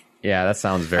Coffee? Yeah, that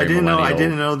sounds very I didn't know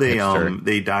hipster.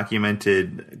 they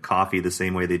documented coffee the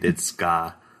same way they did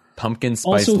ska. Pumpkin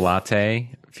spice latte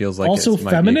feels like also it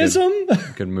might feminism. Be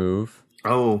a good move.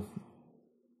 Oh,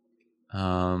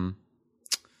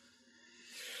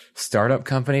 startup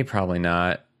company probably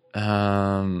not.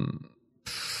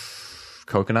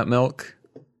 Coconut milk.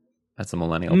 That's a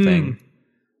millennial thing.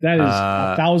 That is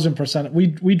 1,000%.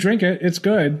 We drink it. It's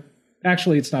good.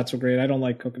 Actually, it's not so great. I don't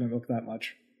like coconut milk that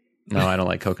much. No, I don't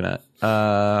like coconut.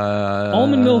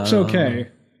 Almond milk's okay.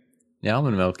 Yeah,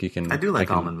 almond milk. You can. I do like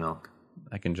almond milk.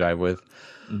 I can jive with.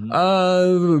 Mm-hmm.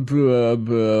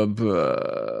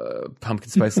 Pumpkin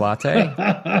spice latte.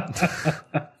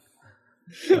 I'm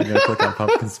gonna click on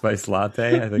pumpkin spice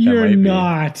latte. I think You're I might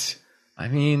not. I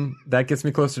mean, that gets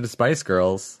me closer to Spice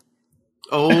Girls.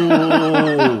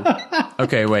 Oh.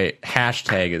 Okay, wait.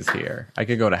 Hashtag is here. I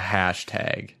could go to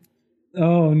hashtag.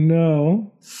 Oh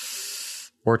no.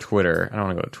 Or Twitter. I don't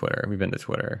want to go to Twitter. We've been to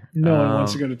Twitter. No one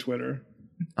wants to go to Twitter.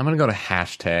 I'm going to go to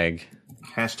hashtag.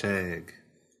 Hashtag.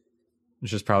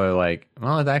 Which is probably like,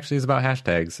 well, it actually is about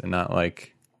hashtags and not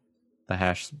like the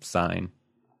hash sign.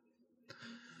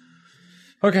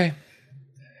 Okay.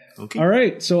 All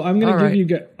right. So I'm going to give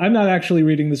you... I'm not actually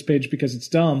reading this page because it's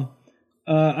dumb.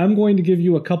 I'm going to give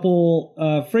you a couple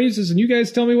phrases, and you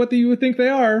guys tell me what you think they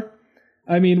are.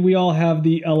 I mean, we all have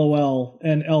the LOL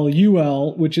and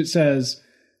LUL, which it says...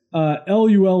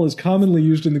 LUL is commonly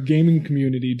used in the gaming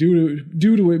community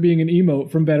due to it being an emote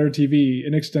from Better TV,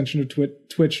 an extension of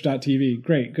Twitch.tv.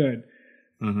 Great, good.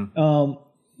 Mm-hmm.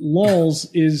 LULs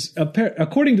is,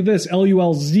 according to this,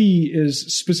 LULZ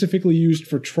is specifically used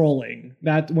for trolling.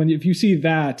 That if you see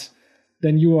that,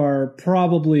 then you are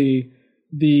probably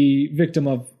the victim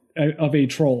of a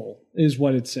troll, is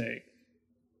what it's saying.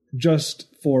 Just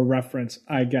for reference,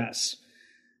 I guess.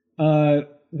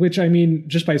 Which, I mean,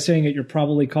 just by saying it, you're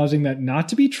probably causing that not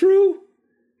to be true.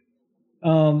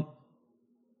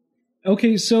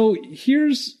 Okay, so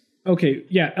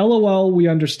LOL, we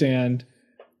understand.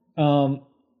 How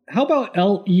about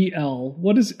LEL?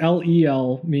 What does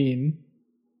LEL mean?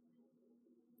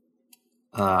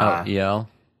 LEL?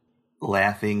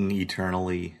 Laughing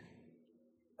eternally.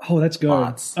 Oh, that's good.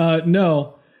 Lots.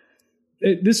 No.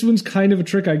 This one's kind of a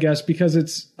trick, I guess, because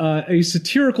it's a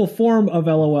satirical form of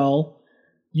LOL.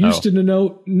 Used to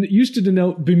denote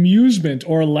bemusement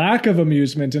or lack of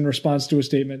amusement in response to a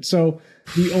statement. So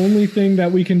the only thing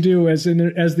that we can do as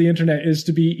the internet is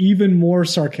to be even more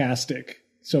sarcastic.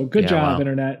 So good job,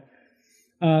 internet.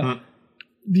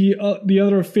 The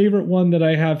other favorite one that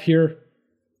I have here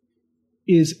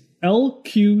is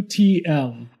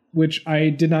LQTM, which I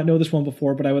did not know this one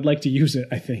before, but I would like to use it,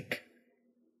 I think.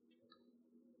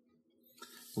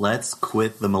 Let's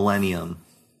quit the millennium.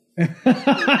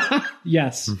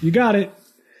 Yes, you got it.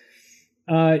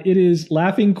 It is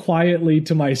laughing quietly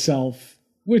to myself,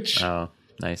 which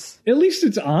nice. At least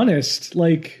it's honest.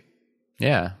 Like,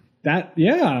 yeah, that.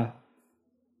 Yeah.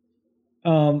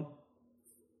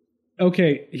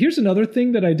 Okay. Here's another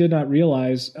thing that I did not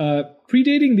realize.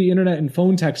 Predating the internet and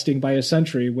phone texting by a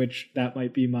century, which that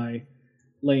might be my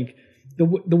link. The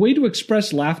way to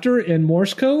express laughter in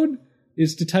Morse code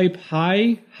is to type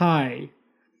hi.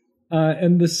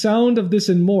 And the sound of this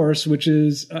in Morse, which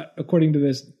is, according to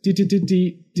this,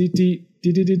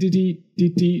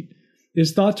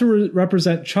 is thought to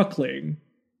represent chuckling.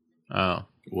 Oh.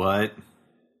 What?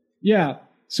 Yeah.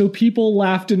 So people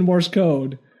laughed in Morse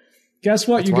code. Guess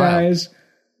what, you guys?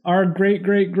 Our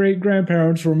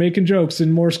great-great-great-grandparents were making jokes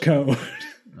in Morse code.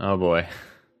 Oh, boy.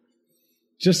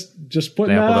 Just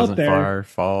putting that out there. The apple doesn't far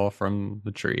fall from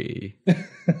the tree.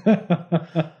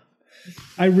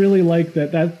 I really like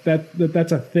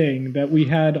that's a thing, that we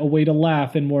had a way to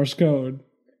laugh in Morse code.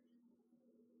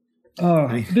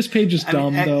 This page is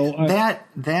dumb, though.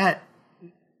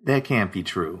 That can't be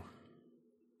true.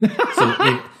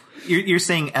 So you're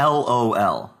saying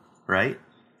LOL, right?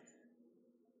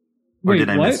 Or Wait,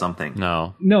 did I what? miss something?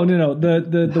 No.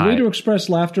 The way to express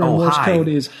laughter in Morse code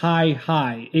is hi,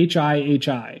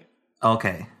 HI.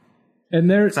 Okay. And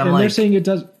they're saying it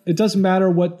doesn't matter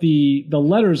what the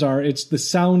letters are. It's the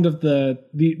sound of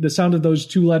the sound of those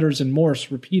two letters in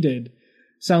Morse repeated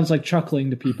sounds like chuckling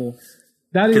to people.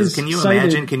 That is. Can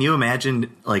you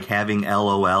imagine like having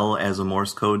LOL as a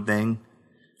Morse code thing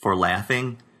for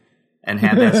laughing, and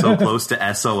have that so close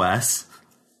to SOS?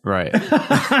 Right.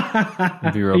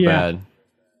 It'd be real bad.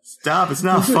 Stop! It's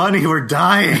not funny. We're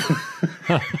dying.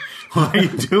 Why are you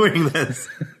doing this?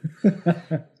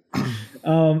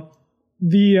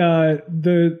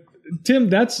 Tim,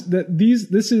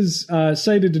 this is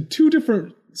cited to two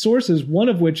different sources, one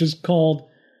of which is called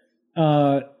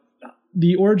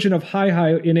The Origin of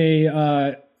Hi in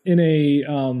a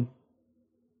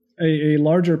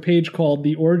larger page called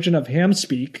The Origin of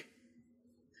Hamspeak,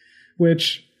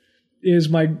 which is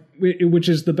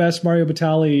the best Mario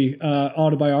Batali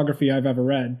autobiography I've ever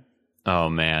read. Oh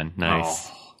man,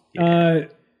 nice.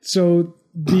 So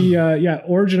the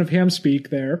Origin of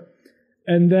Hamspeak there.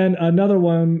 And then another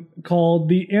one called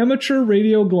The Amateur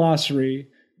Radio Glossary,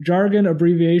 Jargon,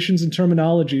 Abbreviations, and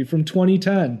Terminology from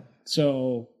 2010.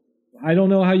 So I don't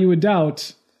know how you would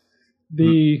doubt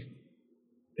the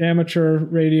Amateur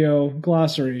Radio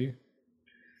Glossary.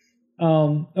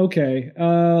 Okay.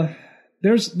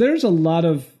 There's a lot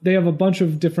of, they have a bunch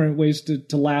of different ways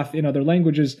to laugh in other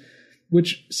languages,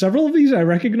 which several of these I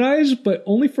recognize, but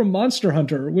only from Monster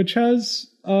Hunter, which is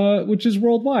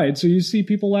worldwide. So you see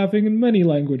people laughing in many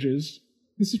languages.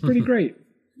 This is pretty great.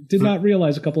 Did not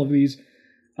realize a couple of these.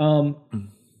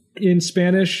 In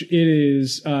Spanish, it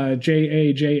is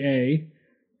J-A-J-A.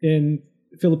 In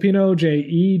Filipino,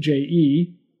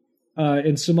 J-E-J-E.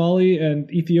 In Somali and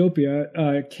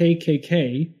Ethiopia,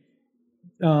 K-K-K.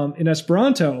 In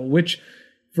Esperanto, which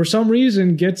for some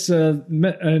reason gets a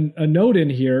note in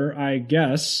here, I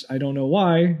guess. I don't know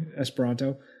why,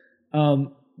 Esperanto.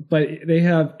 But they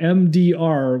have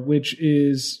MDR,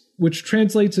 which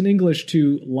translates in English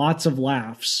to lots of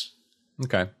laughs.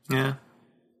 Okay. Yeah.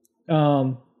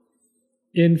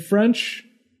 In French,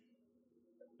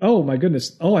 oh my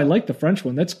goodness. Oh, I like the French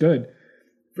one. That's good.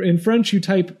 In French, you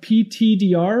type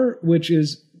PTDR, which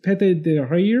is pété de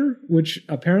rire, which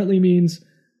apparently means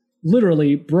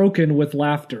literally broken with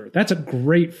laughter. That's a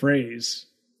great phrase.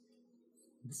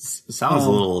 Sounds a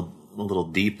little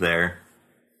deep there.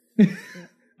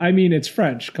 I mean, it's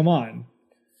French. Come on.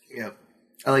 Yep.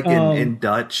 I like in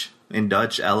Dutch. In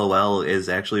Dutch, LOL is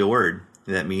actually a word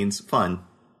that means fun.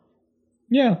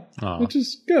 Yeah, which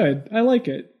is good. I like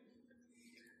it.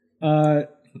 Fun.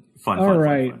 All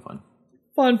right. Fun.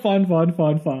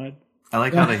 I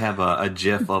like how they have a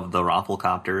GIF of the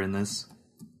Rafflecopter in this.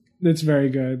 That's very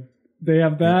good. They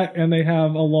have that, and they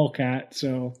have a lolcat.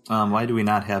 So, why do we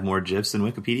not have more GIFs in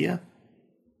Wikipedia?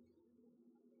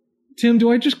 Tim,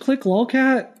 do I just click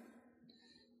lolcat?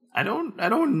 I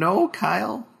don't know,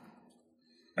 Kyle.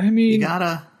 I mean, you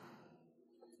gotta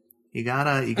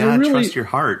trust your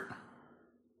heart.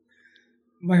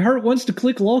 My heart wants to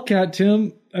click lolcat,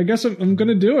 Tim. I guess I'm going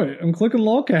to do it. I'm clicking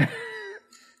lolcat.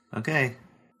 Okay.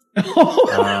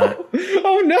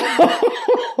 Oh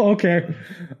no. Okay.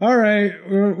 All right.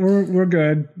 We're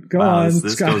good. Go on.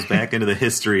 This goes back into the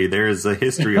history. There is a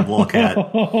history of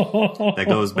lolcat that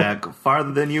goes back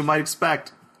farther than you might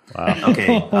expect. Wow. Okay.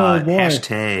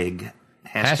 Hashtag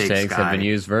Hashtags Sky. have been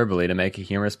used verbally to make a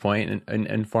humorous point in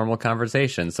informal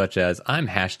conversations, such as "I'm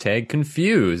hashtag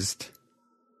confused."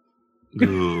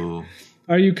 Ooh.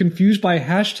 Are you confused by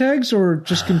hashtags or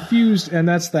just confused and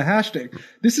that's the hashtag?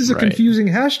 This is a confusing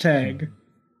hashtag.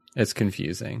 It's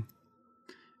confusing.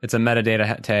 It's a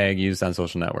metadata tag used on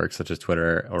social networks such as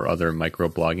Twitter or other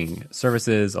microblogging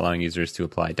services, allowing users to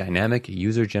apply dynamic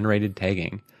user-generated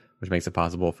tagging, which makes it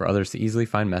possible for others to easily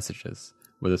find messages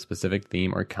with a specific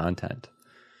theme or content.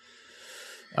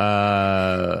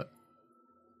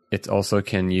 It also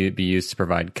can be used to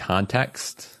provide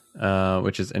context,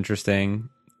 which is interesting.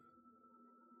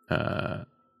 So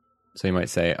you might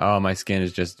say, "Oh, my skin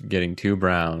is just getting too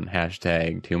brown."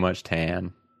 Hashtag too much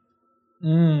tan.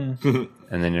 And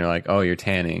then you're like, "Oh, you're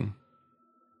tanning."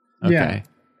 Okay.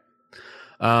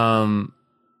 Yeah.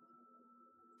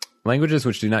 Languages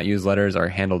which do not use letters are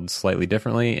handled slightly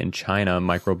differently. In China,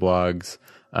 microblogs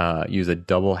use a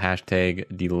double hashtag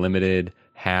delimited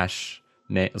hash.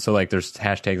 So like there's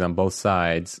hashtags on both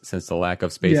sides since the lack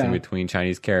of spacing between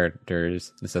Chinese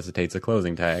characters necessitates a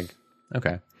closing tag.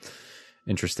 Okay.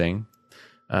 Interesting.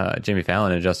 Jimmy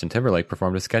Fallon and Justin Timberlake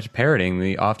performed a sketch parroting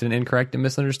the often incorrect and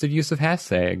misunderstood use of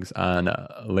hashtags on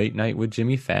Late Night with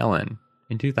Jimmy Fallon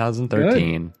in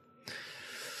 2013.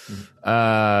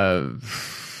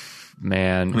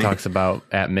 Man, talks about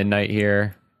At Midnight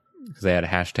here because they had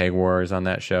hashtag wars on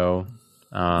that show.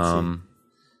 I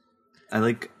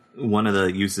like one of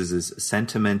the uses is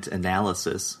sentiment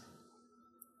analysis.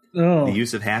 Oh. The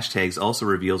use of hashtags also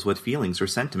reveals what feelings or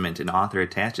sentiment an author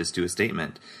attaches to a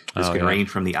statement. This can range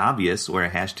from the obvious, where a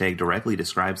hashtag directly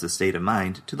describes the state of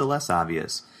mind, to the less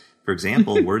obvious. For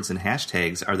example, words in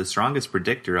hashtags are the strongest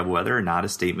predictor of whether or not a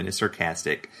statement is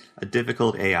sarcastic, a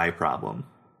difficult AI problem.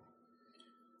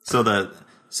 So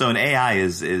an AI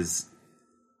is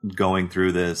going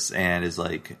through this and is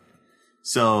like,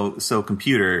 so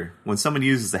computer, when someone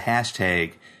uses a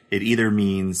hashtag, it either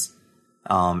means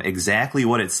exactly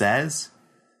what it says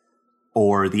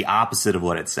or the opposite of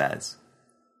what it says.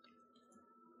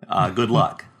 Good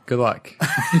luck. Good luck.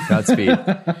 Godspeed.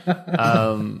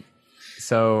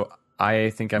 So I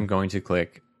think I'm going to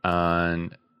click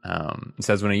on, it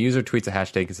says when a user tweets a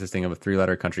hashtag consisting of a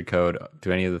 3-letter country code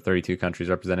to any of the 32 countries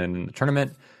represented in the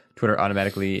tournament, Twitter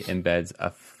automatically embeds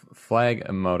a flag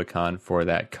emoticon for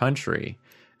that country.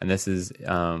 And this is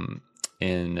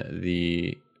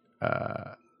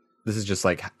this is just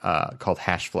like called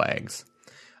hash flags.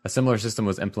 A similar system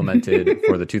was implemented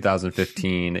for the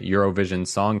 2015 Eurovision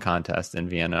Song Contest in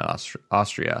Vienna,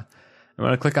 Austria. And I'm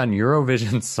going to click on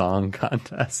Eurovision Song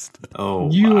Contest.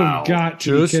 Oh, You wow. have got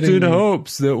to be Just kidding in me.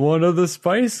 hopes that one of the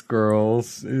Spice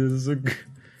Girls is a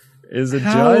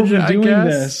How judge, are we I doing guess.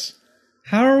 this?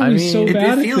 How are we I so mean,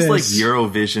 bad It feels at like this?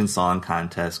 Eurovision Song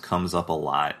Contest comes up a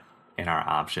lot in our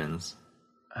options.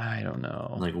 I don't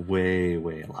know. Like, way,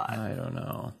 way a lot. I don't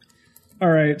know. All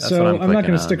right, That's so what I'm I'm not clicking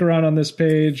going to on. stick around on this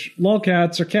page.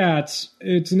 Lolcats are cats.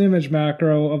 It's an image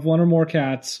macro of one or more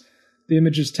cats. The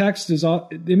image's text is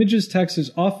often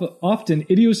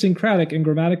idiosyncratic and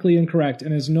grammatically incorrect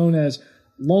and is known as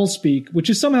lolspeak, which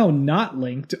is somehow not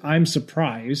linked. I'm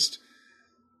surprised.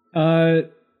 The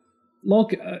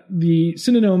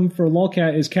synonym for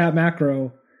lolcat is cat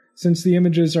macro, since the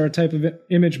images are a type of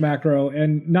image macro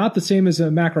and not the same as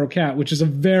a macro cat, which is a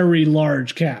very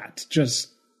large cat,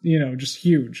 just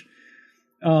huge.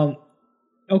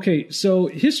 Okay, so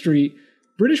history.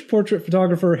 British portrait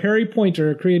photographer Harry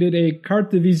Pointer created a carte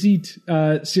de visite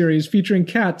series featuring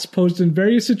cats posed in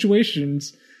various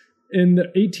situations in the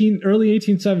early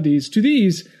 1870s. To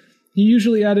these, he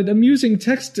usually added amusing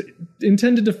text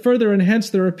intended to further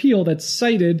enhance their appeal that's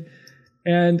cited,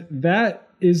 and that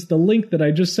is the link that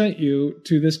I just sent you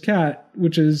to this cat,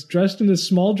 which is dressed in a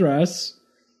small dress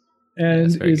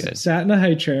and is sat in a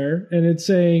high chair, and it's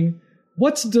saying,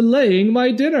 "What's delaying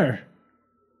my dinner?"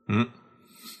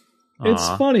 It's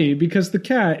funny because the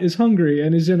cat is hungry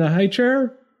and is in a high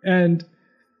chair, and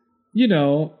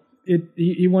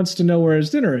he wants to know where his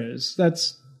dinner is.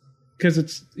 That's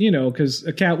because because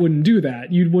a cat wouldn't do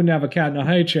that. You wouldn't have a cat in a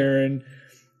high chair and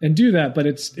do that, but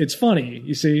it's funny.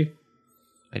 You see?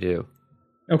 I do.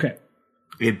 Okay.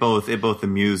 It both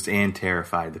amused and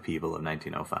terrified the people of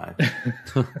 1905.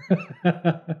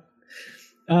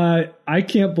 I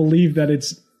can't believe that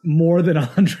it's more than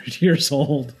 100 years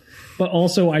old, but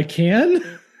also I can.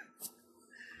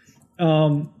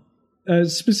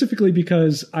 Specifically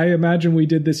because I imagine we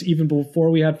did this even before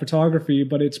we had photography,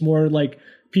 but it's more like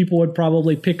people would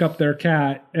probably pick up their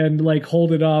cat and like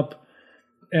hold it up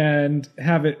and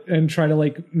have it and try to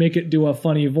like make it do a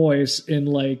funny voice in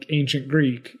like ancient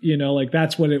Greek, like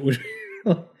that's what it would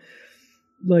be.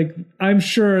 Like I'm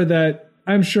sure that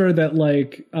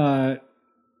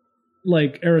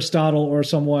like Aristotle or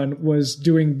someone was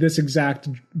doing this exact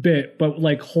bit, but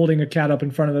like holding a cat up in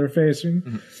front of their face.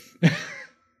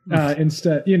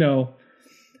 Instead,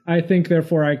 I think,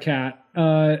 therefore I cat.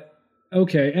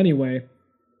 Okay, anyway.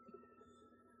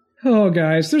 Oh,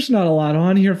 guys, there's not a lot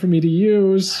on here for me to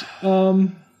use.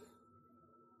 Here's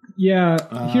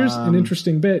an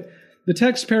interesting bit. The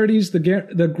text parodies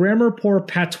the grammar poor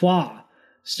patois,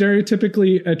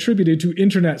 stereotypically attributed to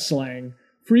internet slang.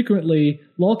 Frequently,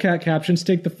 lolcat captions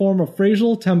take the form of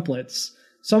phrasal templates.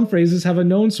 Some phrases have a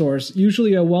known source,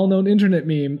 usually a well-known internet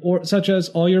meme, or such as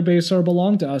 "all your base are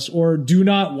belong to us" or "do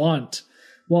not want,"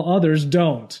 while others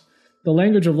don't. The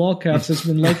language of lolcats has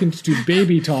been likened to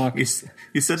baby talk. You said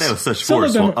that with such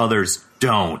force, while others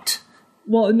don't.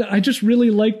 Well, I just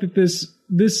really like that this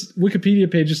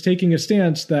Wikipedia page is taking a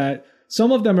stance that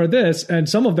some of them are this and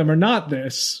some of them are not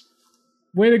this.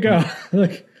 Way to go.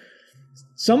 Like,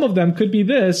 some of them could be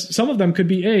this, some of them could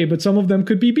be A, but some of them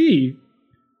could be B.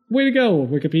 Way to go,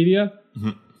 Wikipedia.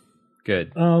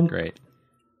 Good. Great.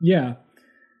 Yeah.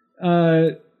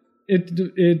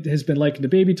 It has been likened to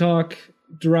baby talk,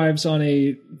 derives on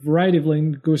a variety of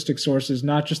linguistic sources,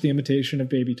 not just the imitation of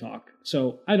baby talk.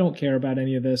 So I don't care about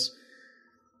any of this.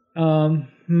 Do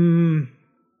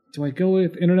I go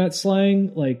with internet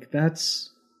slang? Like, that's...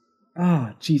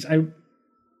 geez.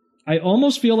 I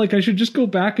almost feel like I should just go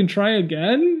back and try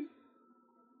again.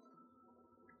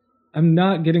 I'm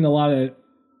not getting a lot of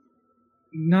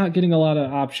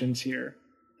options here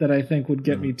that I think would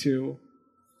get me to.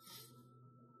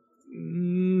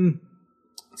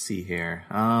 Let's see here.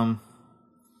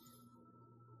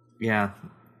 Yeah,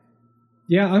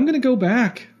 I'm gonna go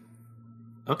back.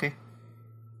 Okay.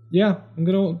 Yeah, I'm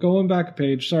going back a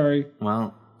page. Sorry.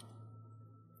 Well,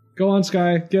 go on,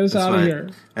 Sky. Get us out of here.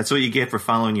 That's what you get for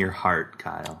following your heart,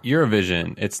 Kyle.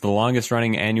 Eurovision. It's the longest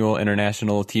running annual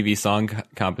international TV song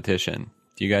competition.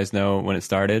 Do you guys know when it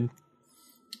started?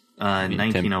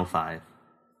 1905.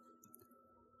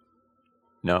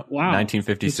 No. Wow.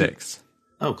 1956.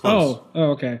 Oh, close.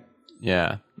 Oh, okay.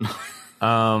 Yeah.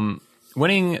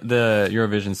 Winning the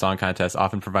Eurovision Song Contest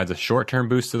often provides a short-term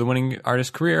boost to the winning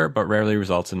artist's career, but rarely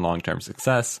results in long-term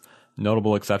success.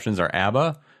 Notable exceptions are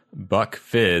ABBA, Bucks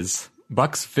Fizz, I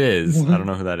don't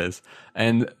know who that is,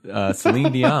 and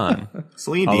Celine Dion.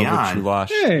 Celine all Dion. of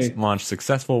which who launched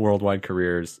successful worldwide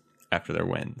careers after their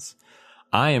wins.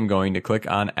 I am going to click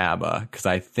on ABBA because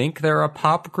I think they're a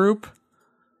pop group.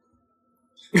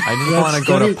 I just want to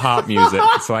go to pop music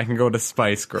so I can go to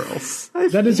Spice Girls.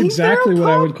 That is exactly what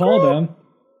I would call them.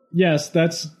 Yes,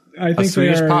 that's. I think a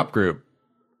Swedish they are pop group.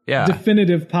 Yeah,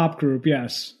 definitive pop group.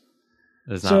 Yes.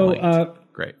 It's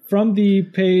not great. From the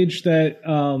page that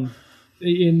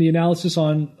in the analysis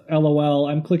on LOL,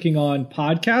 I'm clicking on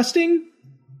podcasting.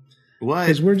 What?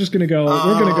 Because we're just gonna go.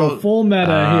 We're gonna go full meta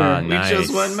here. Nice. We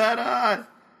just went meta.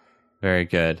 Very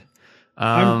good.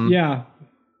 Yeah.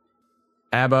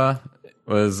 ABBA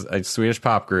was a Swedish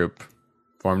pop group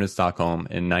formed in Stockholm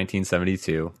in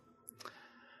 1972.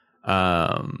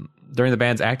 During the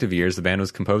band's active years, the band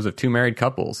was composed of two married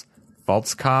couples,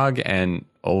 Falskog and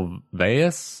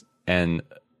Olveus, and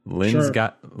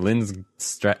Lindstad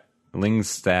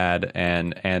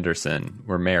and Anderson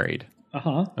were married.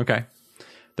 Uh-huh. Okay.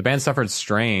 The band suffered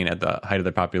strain at the height of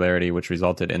their popularity, which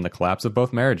resulted in the collapse of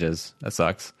both marriages. That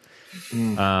sucks.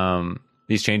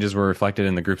 These changes were reflected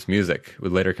in the group's music,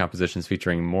 with later compositions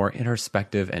featuring more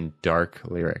introspective and dark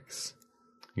lyrics.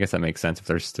 I guess that makes sense if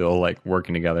they're still like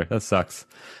working together. That sucks.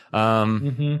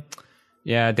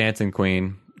 Yeah, Dancing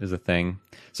Queen is a thing.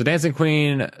 So Dancing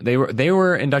Queen, they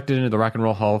were inducted into the Rock and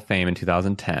Roll Hall of Fame in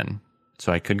 2010.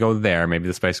 So I could go there. Maybe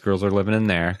the Spice Girls are living in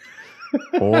there.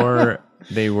 Or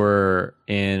they were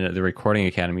in the Recording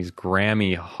Academy's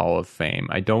Grammy Hall of Fame.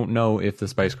 I don't know if the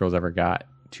Spice Girls ever got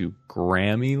to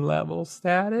Grammy level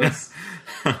status.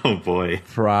 Oh boy,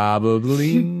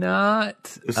 probably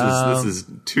not. This is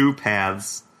two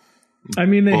paths. I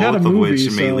mean, they had a movie, both of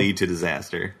which may lead to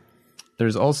disaster.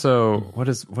 There's also what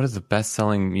does the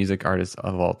best-selling music artist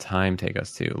of all time take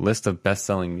us to? List of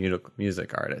best-selling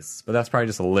music artists, but that's probably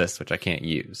just a list which I can't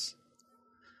use.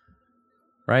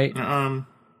 Right? I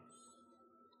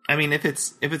mean, if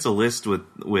it's a list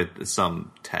with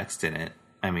some text in it,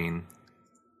 I mean.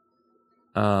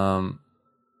 Oh,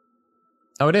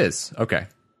 it is. Okay.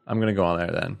 I'm going to go on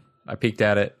there then. I peeked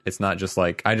at it. It's not just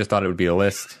like, I just thought it would be a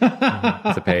list.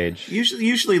 It's a page.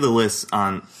 Usually the lists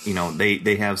on,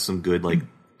 they have some good, like,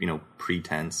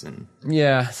 pretense and.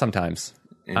 Yeah, sometimes.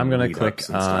 I'm going to click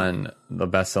on the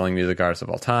best-selling music artists of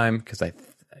all time because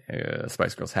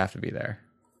Spice Girls have to be there.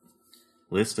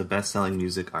 List of best-selling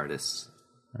music artists.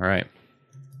 All right.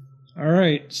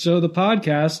 So the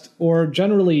podcast, or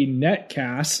generally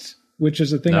netcast, which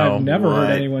is a thing I've never heard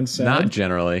anyone say. Not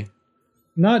generally,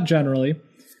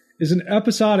 is an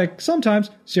episodic,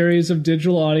 sometimes, series of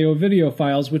digital audio video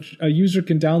files which a user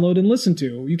can download and listen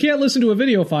to. You can't listen to a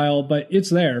video file, but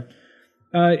it's there.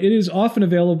 It is often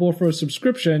available for a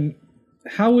subscription.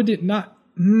 How would it not?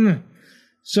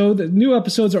 So the new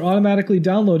episodes are automatically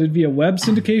downloaded via web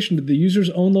syndication to the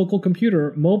user's own local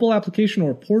computer, mobile application,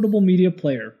 or portable media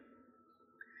player.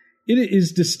 It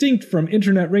is distinct from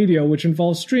internet radio, which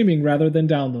involves streaming rather than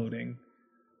downloading.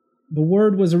 The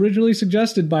word was originally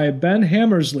suggested by Ben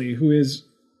Hammersley, who is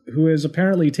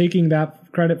apparently taking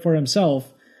that credit for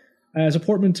himself, as a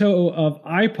portmanteau of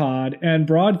iPod and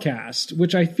broadcast,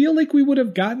 which I feel like we would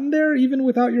have gotten there even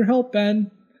without your help, Ben.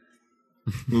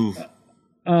 He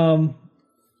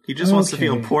just wants to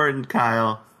feel important,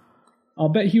 Kyle. I'll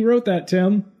bet he wrote that,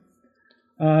 Tim.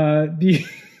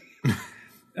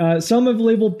 Some have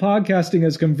labeled podcasting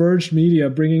as converged media,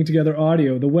 bringing together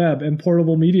audio, the web, and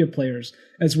portable media players,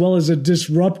 as well as a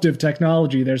disruptive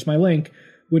technology. There's my link,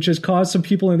 which has caused some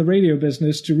people in the radio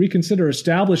business to reconsider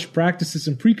established practices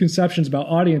and preconceptions about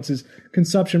audiences,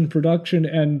 consumption, production,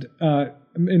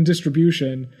 and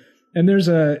distribution. And there's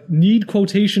a need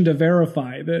quotation to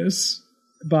verify this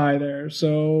by there.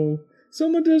 So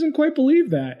someone doesn't quite believe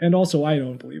that. And also, I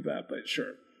don't believe that, but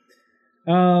sure.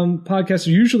 Podcasts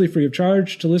are usually free of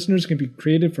charge to listeners, can be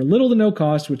created for little to no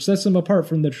cost, which sets them apart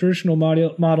from the traditional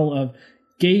model of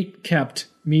gate-kept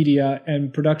media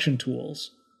and production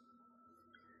tools.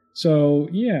 So,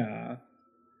 yeah.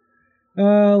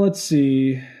 Let's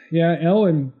see. Yeah,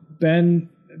 and Ben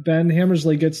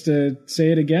Hammersley gets to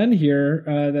say it again here,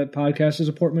 that podcast is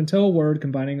a portmanteau word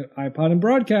combining iPod and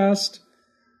broadcast.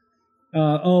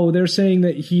 They're saying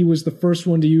that he was the first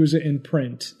one to use it in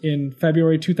print in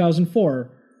February 2004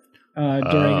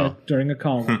 during a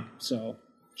column. So,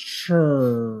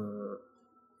 sure.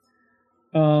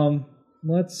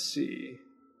 Let's see.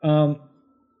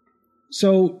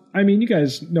 So, I mean, you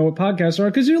guys know what podcasts are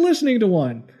because you're listening to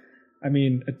one. I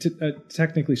mean,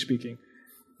 technically speaking.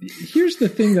 Here's the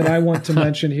thing that I want to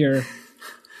mention here.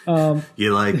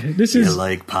 You like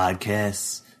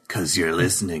podcasts because you're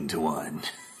listening to one.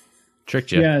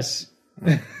 Tricked you. Yes.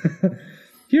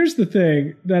 Here's the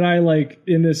thing that I like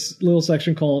in this little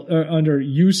section called under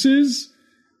uses,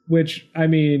 which, I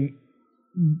mean,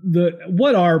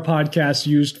 what are podcasts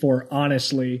used for,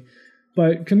 honestly?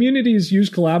 But communities use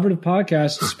collaborative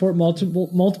podcasts to support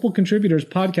multiple contributors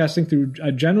podcasting through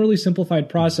generally simplified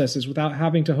processes without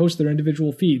having to host their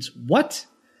individual feeds. What?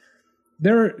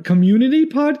 There are community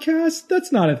podcasts?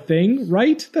 That's not a thing,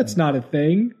 right? That's not a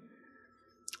thing.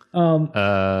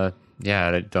 Yeah,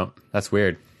 I don't. That's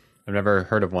weird. I've never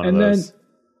heard of one of those.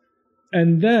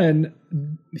 And then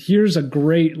here's a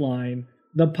great line.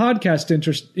 The podcast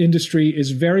industry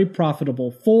is very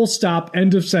profitable. Full stop.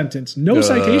 End of sentence. No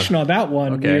citation on that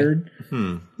one. Okay. Weird.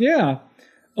 Yeah.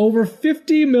 Over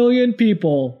 50 million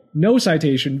people, no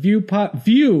citation, view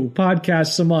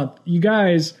podcasts a month. You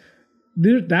guys,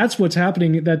 that's what's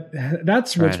happening.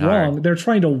 That's what's wrong. Hard. They're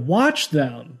trying to watch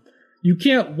them. You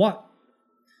can't watch.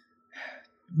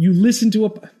 You listen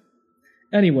to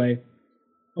anyway.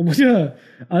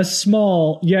 A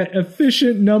small yet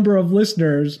efficient number of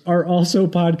listeners are also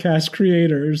podcast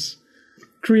creators.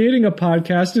 Creating a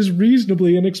podcast is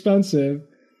reasonably inexpensive.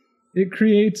 It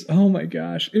creates,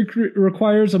 it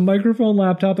requires a microphone,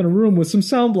 laptop, and a room with some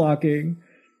sound blocking.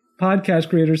 Podcast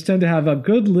creators tend to have a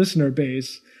good listener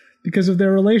base because of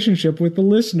their relationship with the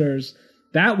listeners.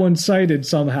 That one's cited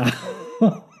somehow.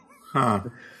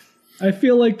 I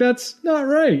feel like that's not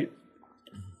right.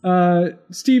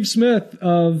 Steve Smith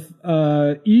of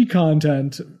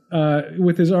eContent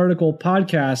with his article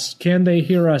Podcasts, Can They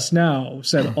Hear Us Now?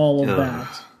 Said all of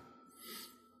that.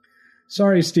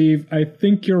 Sorry, Steve. I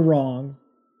think you're wrong.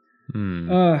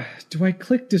 Do I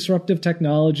click disruptive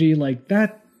technology? Like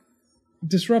that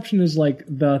disruption is like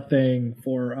the thing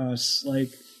for us. Like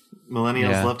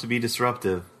millennials love to be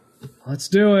disruptive. Let's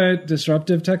do it.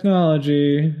 Disruptive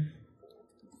technology.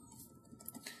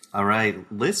 All right,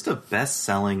 list of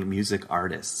best-selling music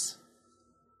artists.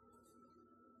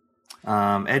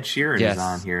 Ed Sheeran is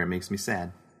on here. It makes me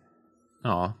sad.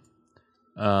 Oh,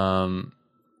 the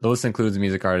list includes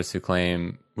music artists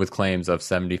with claims of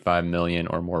 75 million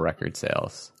or more record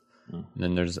sales. And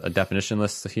then there's a definition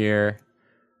list here.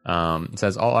 It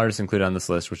says all artists included on this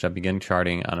list, which have begun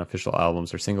charting on official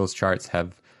albums or singles charts,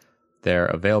 have their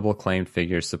available claimed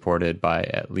figures supported by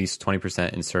at least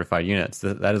 20% in certified units.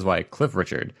 That is why Cliff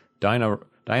Richard, Diana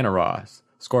Ross,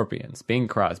 Scorpions, Bing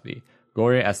Crosby,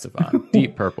 Gloria Estefan,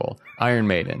 Deep Purple, Iron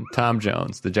Maiden, Tom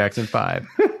Jones, the Jackson 5,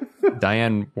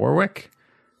 Dionne Warwick,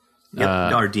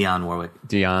 or Dionne Warwick,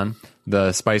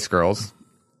 the Spice Girls,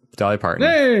 Dolly Parton,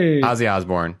 Ozzy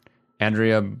Osbourne,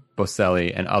 Andrea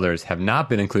Bocelli, and others have not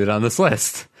been included on this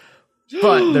list.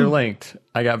 But they're linked.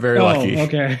 I got very lucky.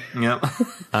 Okay. Yep.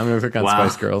 I'm gonna click on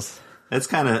Spice Girls. That's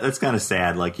kind of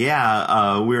sad. Like,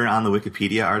 we're on the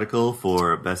Wikipedia article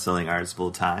for best-selling artists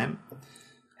full time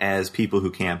as people who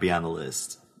can't be on the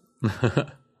list.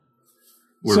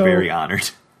 We're very honored.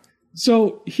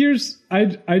 So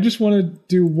I just want to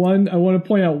do I want to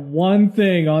point out one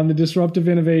thing on the disruptive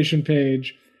innovation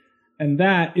page, and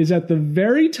that is at the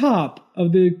very top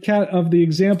of the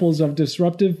examples of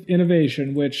disruptive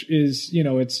innovation, which is,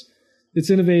 it's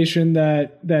innovation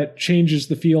that changes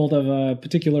the field of a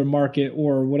particular market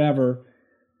or whatever.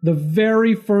 The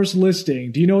very first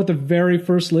listing. Do you know what the very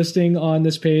first listing on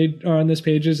this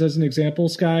page is as an example,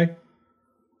 Sky?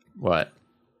 What?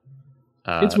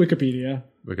 It's Wikipedia.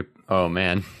 Oh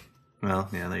man. Well,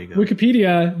 yeah, there you go.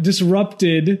 Wikipedia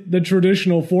disrupted the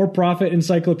traditional for-profit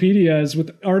encyclopedias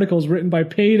with articles written by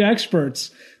paid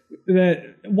experts.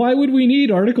 Why would we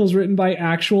need articles written by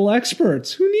actual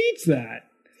experts? Who needs that?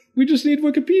 We just need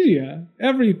Wikipedia.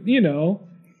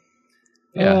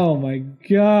 Yeah. Oh my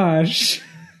gosh.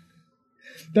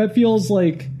 That feels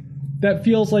like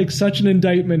such an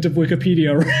indictment of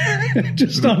Wikipedia, right?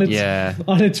 Just on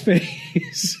its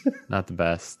face. Not the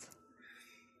best.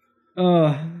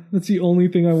 That's the only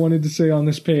thing I wanted to say on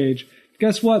this page.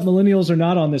 Guess what? Millennials are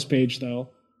not on this page, though.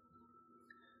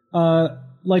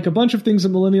 Like a bunch of things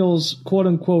that millennials, quote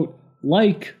unquote,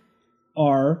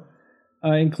 are,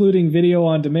 including video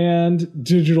on demand,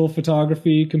 digital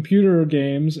photography, computer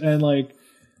games, and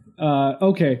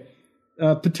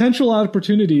potential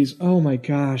opportunities. Oh my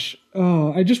gosh.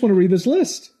 Oh, I just want to read this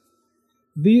list.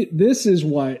 This is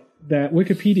what that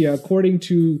Wikipedia, according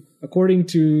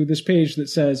to this page that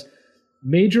says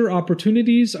major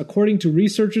opportunities according to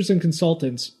researchers and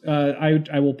consultants.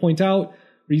 I will point out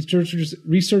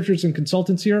researchers and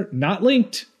consultants here, not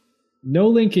linked. No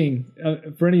linking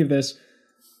for any of this.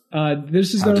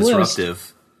 This is their disruptive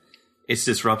list. It's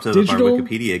disruptive of our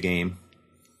Wikipedia game.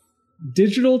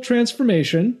 Digital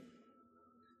transformation,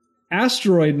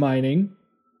 asteroid mining,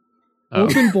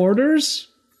 open borders,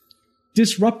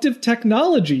 disruptive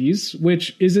technologies,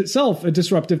 which is itself a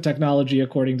disruptive technology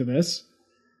according to this,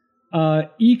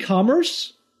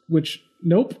 e-commerce, which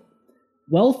nope,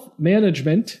 wealth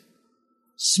management,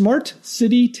 smart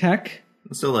city tech,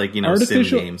 So like, sim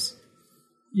games.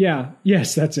 Yeah,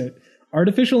 yes, that's it.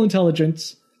 Artificial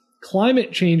intelligence,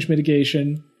 climate change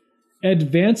mitigation,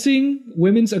 advancing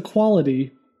women's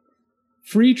equality,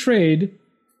 free trade,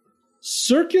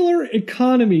 circular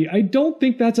economy. I don't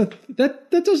think that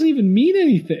doesn't even mean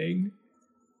anything.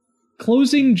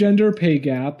 Closing gender pay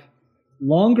gap,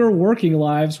 longer working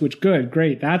lives, which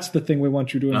great. That's the thing we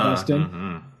want you to invest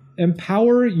in.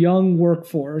 Empower young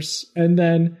workforce, and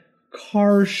then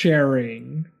car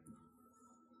sharing.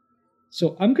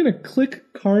 So I'm going to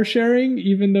click car sharing,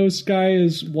 even though Sky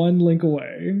is one link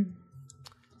away.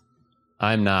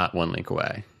 I'm not one link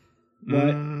away.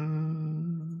 What?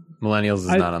 Millennials is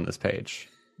not on this page.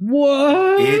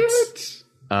 What?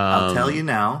 I'll tell you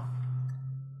now.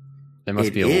 There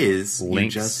must be a link you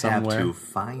just somewhere. have to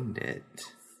find it.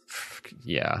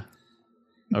 Yeah.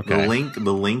 Okay.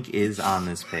 The link is on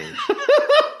this page.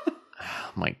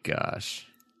 Oh my gosh.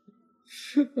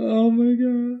 Oh my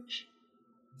gosh.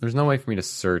 There's no way for me to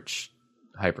search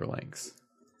hyperlinks.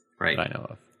 Right. That I know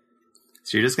of.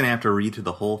 So you're just going to have to read through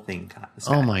the whole thing.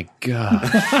 Scott. Oh my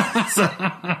gosh.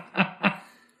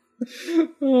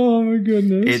 Oh my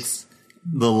goodness.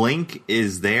 The link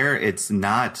is there. It's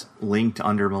not linked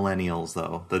under millennials,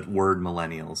 though. The word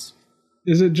millennials.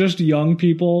 Is it just young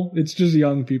people? It's just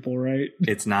young people, right?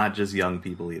 It's not just young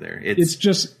people either. It's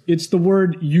the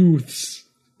word youths.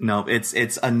 No,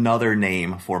 it's another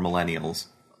name for millennials.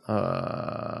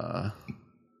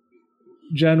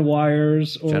 Gen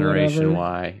Yers or Generation whatever.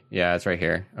 Y. Yeah, it's right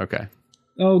here. Okay.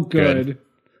 Oh, good.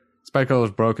 Spice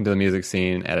Girls broke into the music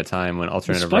scene at a time when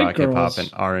alternative Spike rock, hip hop, Girls. and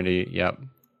R&B. Yep,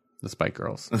 the Spike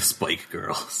Girls. The Spike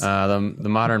Girls. The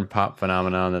modern pop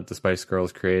phenomenon that the Spice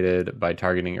Girls created by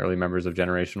targeting early members of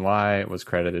Generation Y was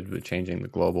credited with changing the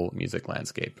global music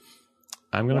landscape.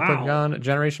 I'm going to click on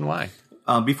Generation Y.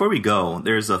 Before we go,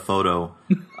 there's a photo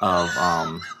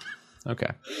of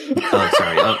Okay.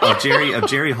 of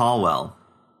Jerry Hallwell.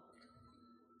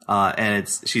 And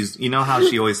she's how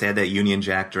she always had that Union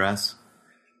Jack dress?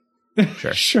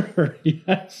 Sure. Sure,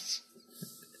 yes.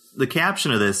 The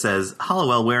caption of this says,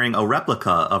 Hollowell wearing a replica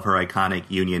of her iconic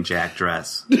Union Jack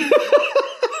dress.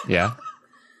 Yeah.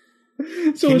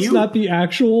 So it's not the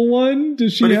actual one?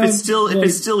 Does she But have, if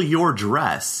it's still your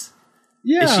dress,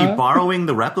 yeah. is she borrowing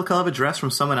the replica of a dress from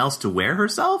someone else to wear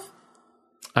herself?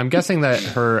 I'm guessing that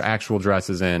her actual dress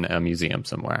is in a museum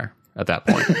somewhere at that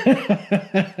point.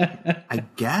 I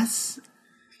guess.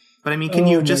 But I mean, can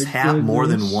you just have more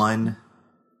than one?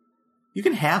 You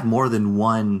can have more than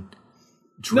one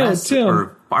dress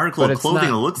or article of clothing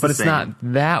that looks the same. But it's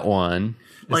not that one.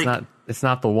 It's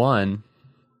not the one.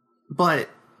 But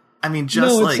I mean,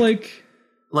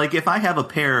 like if I have a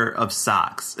pair of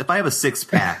socks, if I have a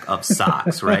 6-pack of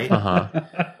socks, right?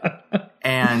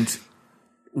 And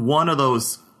one of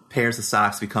those pairs of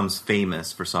socks becomes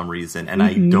famous for some reason, and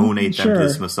I donate them to the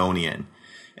Smithsonian.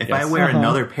 If I wear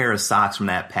another pair of socks from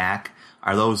that pack,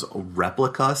 are those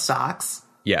replica socks?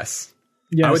 Yes.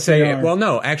 Yes, I would say, well,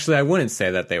 no, actually, I wouldn't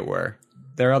say that they were.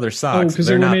 They're other socks. because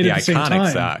they're they were not made the at the same iconic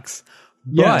time. socks.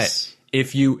 Yes.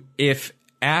 But if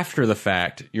after the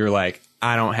fact you're like,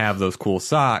 I don't have those cool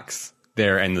socks,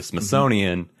 they're in the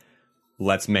Smithsonian,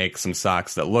 let's make some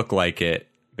socks that look like it,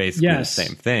 basically the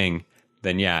same thing,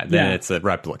 then it's a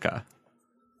replica.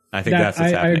 I think that's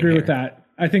what's happening. I agree here. with that.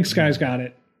 I think Sky's got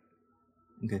it.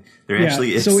 Okay. There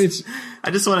actually is. So it's.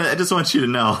 I just want you to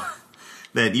know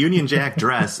that Union Jack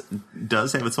dress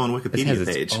does have its own Wikipedia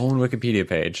page. Its own Wikipedia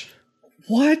page.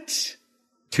 What?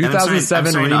 2007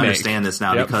 I'm starting remake. to understand this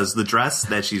now because the dress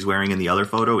that she's wearing in the other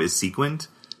photo is sequined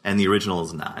and the original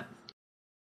is not.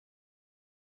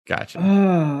 Gotcha.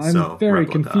 I'm very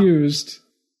confused.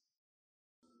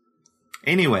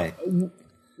 Anyway,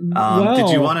 well, did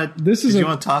you want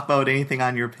to talk about anything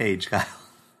on your page, Kyle?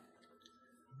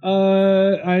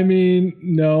 I mean,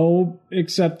 no,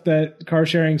 except that car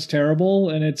sharing's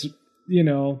terrible, and it's,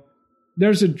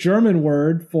 there's a German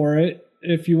word for it,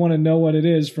 if you want to know what it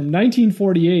is, from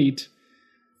 1948.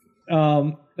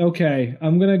 Okay,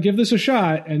 I'm going to give this a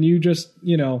shot, and you just,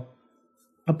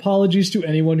 apologies to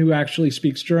anyone who actually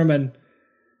speaks German.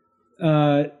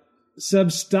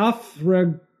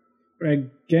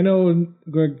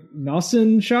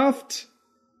 Substaffgenossenschaft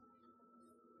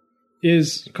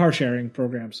is car sharing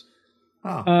programs.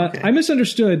 Oh, okay. I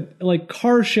misunderstood. Like,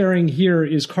 car sharing here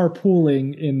is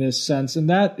carpooling in this sense, and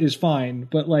that is fine.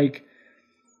 But like,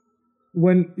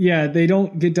 they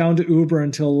don't get down to Uber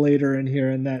until later in here,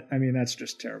 and that's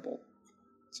just terrible.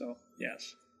 So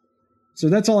yes. So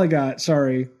that's all I got.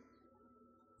 Sorry.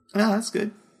 Oh, that's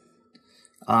good.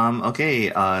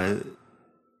 Okay.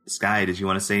 Sky, did you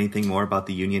want to say anything more about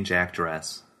the Union Jack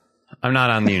dress? I'm not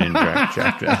on the Union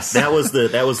Jack dress. That was the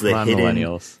I'm hidden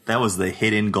millennials. That was the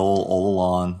hidden goal all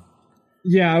along.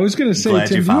 Yeah, I was going to say, Glad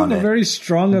Tim, you do you have found a it. very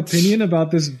strong opinion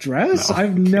about this dress? No.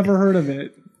 I've never heard of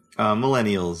it.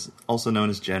 Millennials, also known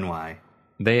as Gen Y.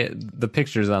 The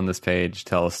pictures on this page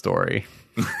tell a story.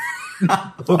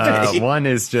 Okay. One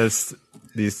is just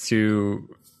these two.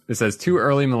 It says 2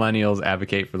 early millennials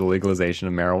advocate for the legalization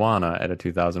of marijuana at a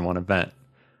 2001 event.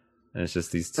 And it's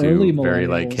just these Early two very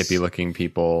like millennials. hippie-looking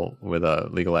people with a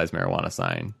legalized marijuana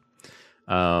sign.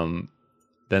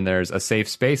 Then there's a Safe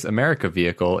Space America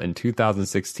vehicle in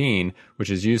 2016, which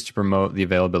is used to promote the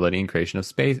availability and creation of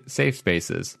safe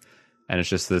spaces. And it's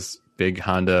just this big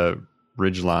Honda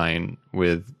Ridgeline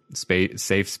with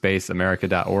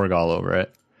safespaceamerica.org all over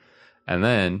it. And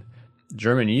then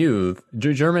German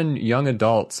young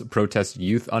adults protest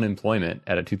youth unemployment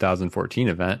at a 2014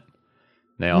 event.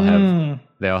 They all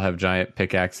have giant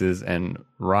pickaxes and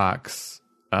rocks.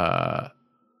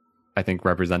 I think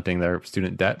representing their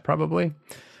student debt, probably.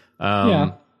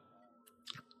 Yeah.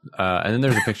 And then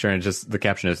there's a picture, and just the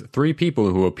caption is 3 people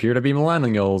who appear to be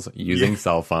millennials using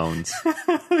cell phones.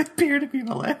 They appear to be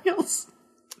millennials.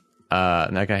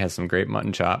 And that guy has some great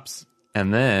mutton chops. And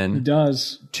He then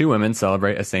does. 2 women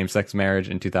celebrate a same-sex marriage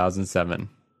in 2007.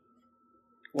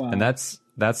 Wow. And that's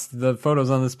the photos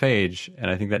on this page, and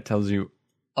I think that tells you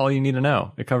all you need to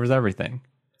know. It covers everything.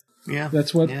 Yeah,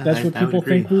 That's what I people would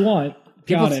agree. think we want.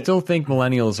 People Got it. still think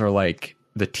millennials are like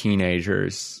the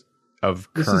teenagers of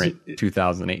This is- current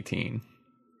 2018,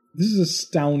 This is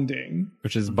astounding.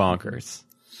 which is bonkers.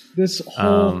 This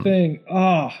whole thing.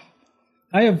 I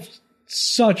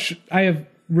have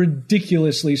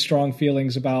ridiculously strong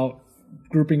feelings about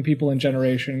grouping people in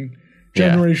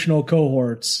generational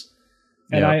cohorts.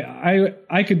 And Yep.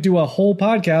 I could do a whole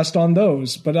podcast on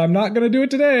those, but I'm not going to do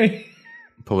it today.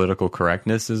 Political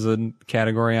correctness is a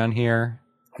category on here.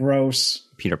 Gross.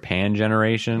 Peter Pan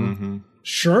generation.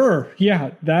 Sure.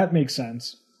 Yeah, that makes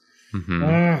sense.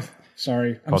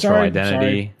 Sorry. I'm Cultural sorry.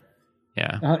 identity.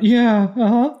 Yeah.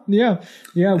 Yeah. Yeah.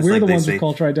 We're like the they ones say- with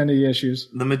cultural identity issues.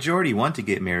 The majority want to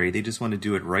get married. They just want to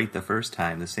do it right the first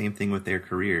time. The same thing with their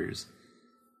careers.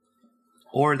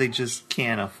 Or they just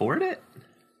can't afford it.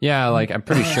 Yeah, like I'm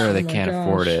pretty sure they my can't gosh.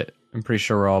 afford it. I'm pretty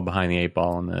sure we're all behind the 8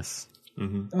 ball on this.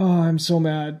 Oh, I'm so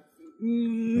mad.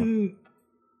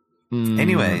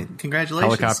 Anyway, congratulations,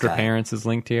 Helicopter Scott. Parents is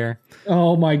linked here.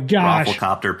 Oh my gosh.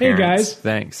 Rafflecopter Hey parents. guys,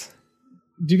 Thanks.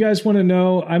 do you guys want to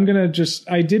know?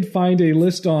 I did find a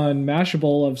list on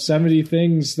Mashable of 70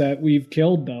 things that we've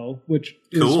killed, though, which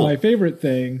is Cool. my favorite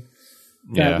thing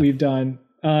that Yeah. we've done.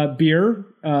 Beer,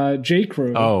 J.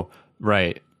 Crew. Oh,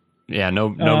 right. Yeah,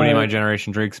 nobody in my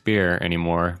generation drinks beer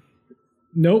anymore.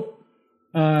 Nope.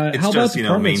 It's how just, about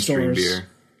department mainstream stores? beer.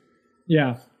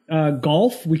 Yeah.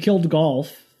 Golf. We killed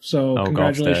golf. So Oh,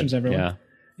 congratulations, golf's dead. everyone.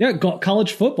 Yeah,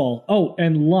 college football. Oh,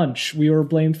 and lunch. We were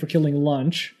blamed for killing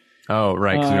lunch. Oh,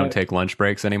 right, because we don't take lunch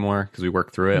breaks anymore because we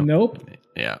work through it. Nope.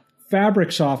 Yeah.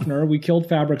 Fabric softener. We killed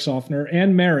fabric softener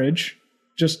and marriage.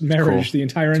 Just marriage, Cool. the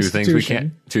entire Two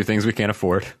institution. things we can't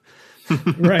afford.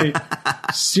 Right.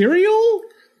 Cereal?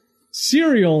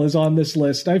 Cereal is on this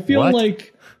list. I feel What?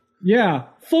 like, yeah,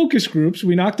 focus groups.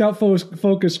 We knocked out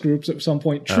focus groups at some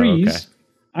point. Trees. okay.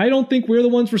 I don't think we're the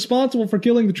ones responsible for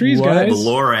killing the trees, What? guys. The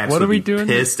Lorax What would are we be doing?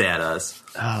 pissed at us.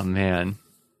 Oh man.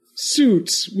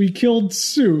 Suits. We killed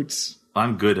suits.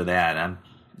 I'm good at that.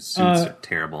 Suits are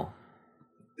terrible.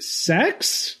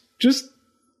 Sex? Just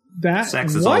that?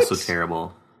 Sex is what? also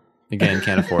terrible. Again,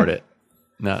 can't afford it.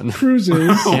 No,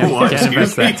 Cruises. can't, What? can't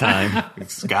invest Excuse that me? time.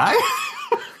 Sky?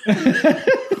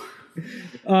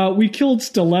 We killed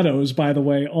stilettos, by the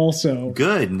way, also.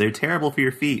 Good. They're terrible for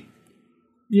your feet.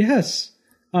 Yes.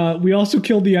 We also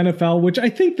killed the NFL, which I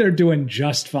think they're doing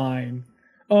just fine.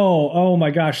 Oh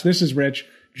my gosh, this is rich.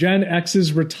 Gen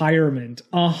X's retirement.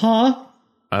 Uh-huh.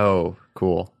 Oh,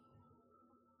 cool.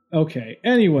 Okay.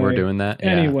 Anyway. We're doing that?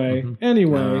 Yeah. Mm-hmm.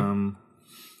 Anyway.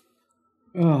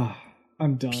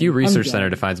 I'm done. Pew I'm Research done. Center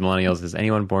defines millennials as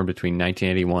anyone born between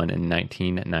 1981 and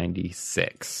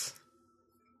 1996.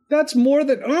 That's more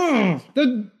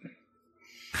than...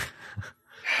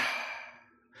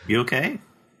 You okay?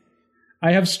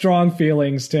 I have strong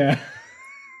feelings, to.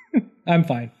 I'm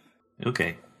fine.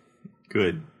 Okay.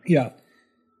 Good. Yeah.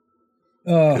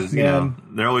 Oh, 'Cause, man.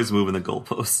 they're always moving the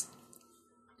goalposts.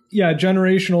 Yeah,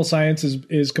 generational science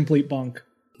is complete bunk.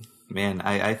 Man,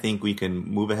 I think we can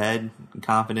move ahead in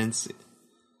confidence.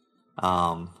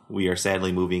 We are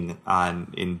sadly moving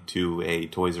on into a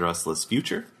Toys R Us-less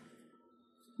future.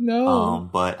 No.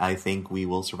 But I think we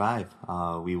will survive.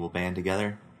 We will band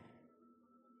together.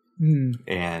 And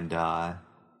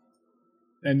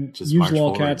and Just use march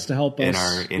lolcats forward to help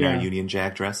us in our Union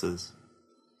Jack dresses.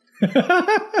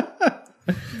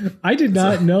 I did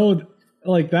not know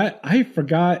like that. I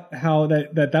forgot how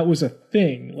that was a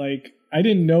thing. Like I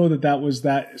didn't know that was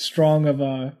that strong of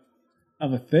a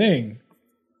thing,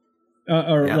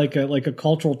 or like a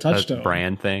cultural touchstone. A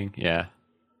brand thing. Yeah.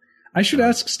 I should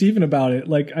ask Steven about it.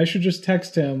 Like I should just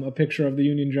text him a picture of the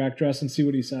Union Jack dress and see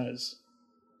what he says.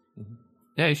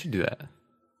 Yeah, you should do that.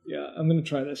 Yeah, I'm gonna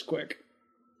try this quick.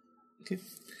 Okay.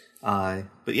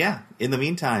 But yeah, in the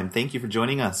meantime, thank you for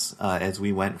joining us as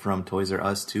we went from Toys R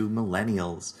Us to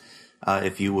Millennials.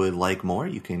 If you would like more,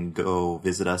 you can go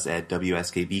visit us at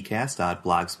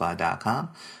wskbcast.blogspot.com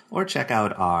or check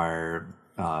out our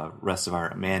rest of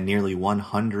our nearly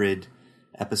 100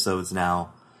 episodes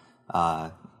now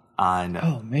on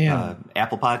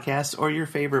Apple Podcasts or your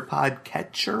favorite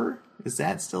podcatcher. Is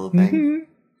that still a thing? Mm-hmm.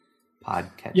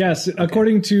 Podcatcher. Yes, okay.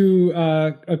 according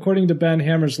to Ben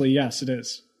Hammersley, yes, it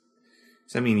is.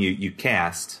 So I mean, you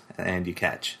cast and you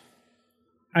catch.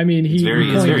 I mean, it's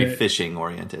very it. fishing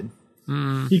oriented.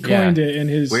 He coined it in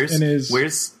his.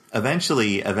 Where's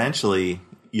eventually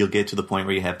you'll get to the point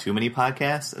where you have too many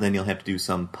podcasts, and then you'll have to do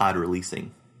some pod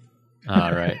releasing.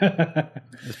 All right,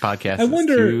 this podcast is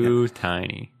too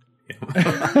tiny.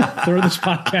 Throw this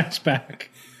podcast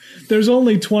back. There's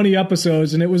only 20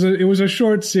 episodes, and it was a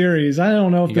short series. I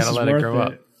don't know if this is worth it.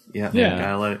 Up. Yeah,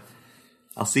 gotta let it.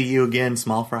 I'll see you again,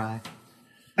 small fry.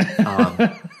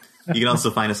 You can also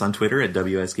find us on Twitter at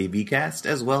WSKBcast,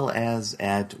 as well as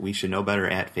at We Should Know Better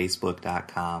at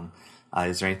Facebook.com.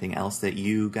 Is there anything else that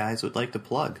you guys would like to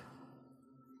plug?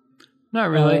 Not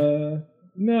really.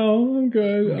 No, I'm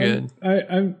good.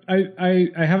 I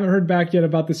haven't heard back yet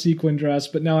about the sequin dress,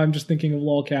 but now I'm just thinking of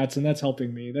lolcats, and that's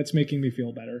helping me. That's making me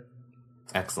feel better.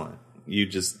 Excellent.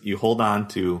 You hold on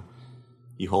to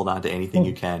anything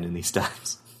you can in these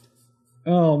times.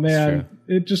 Oh man,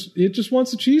 it just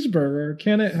wants a cheeseburger.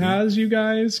 Can it has, you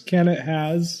guys? Can it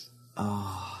has?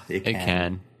 Oh, it can. It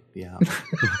can. Yeah.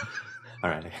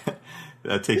 All right.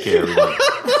 Take care, everyone.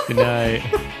 Good night.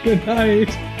 Good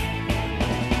night.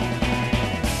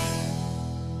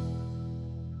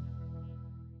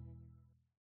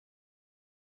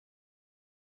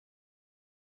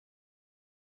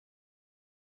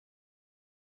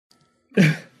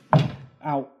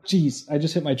 Ow, jeez. I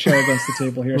just hit my chair against the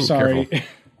table here. Ooh, sorry. Careful.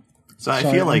 So I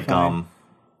feel like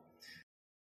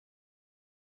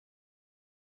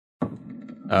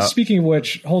speaking of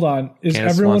which, hold on. Is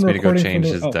Candace everyone wants me recording to go change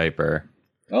from his diaper.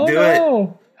 Oh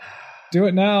no. Do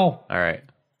it now. All right.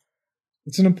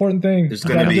 It's an important thing. There's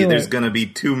gonna be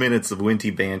 2 minutes of Winty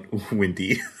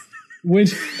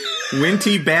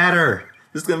batter.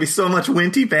 There's going to be so much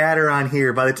Winty batter on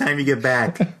here by the time you get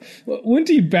back.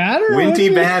 Winty batter?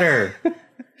 Winty batter.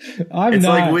 It's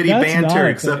like witty banter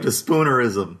except a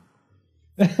spoonerism.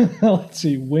 Let's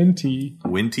see.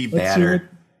 Winty batter.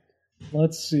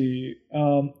 Let's see.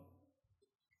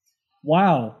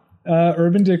 Wow.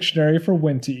 Urban Dictionary for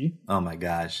Winty. Oh my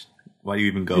gosh. Why do you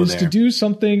even go there? Is to do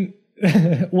something.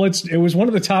 It was one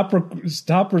of the top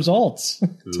results,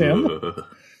 Tim.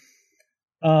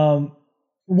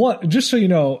 What? Just so you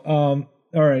know, all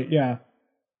right, yeah,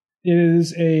 it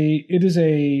is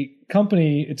a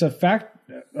company. It's a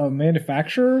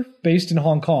manufacturer based in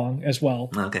Hong Kong as well.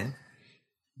 Okay,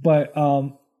 but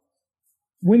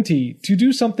Winty, to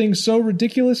do something so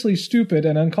ridiculously stupid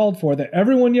and uncalled for that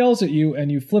everyone yells at you and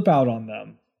you flip out on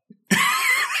them.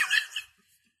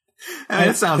 I mean,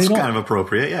 it sounds kind of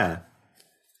appropriate, yeah.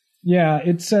 Yeah,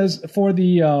 it says for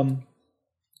the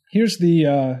here's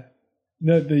the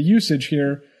usage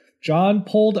here. John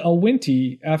pulled a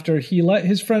Winty after he let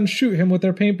his friends shoot him with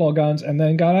their paintball guns and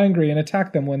then got angry and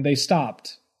attacked them when they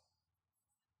stopped.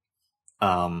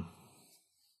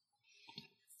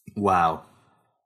 Wow.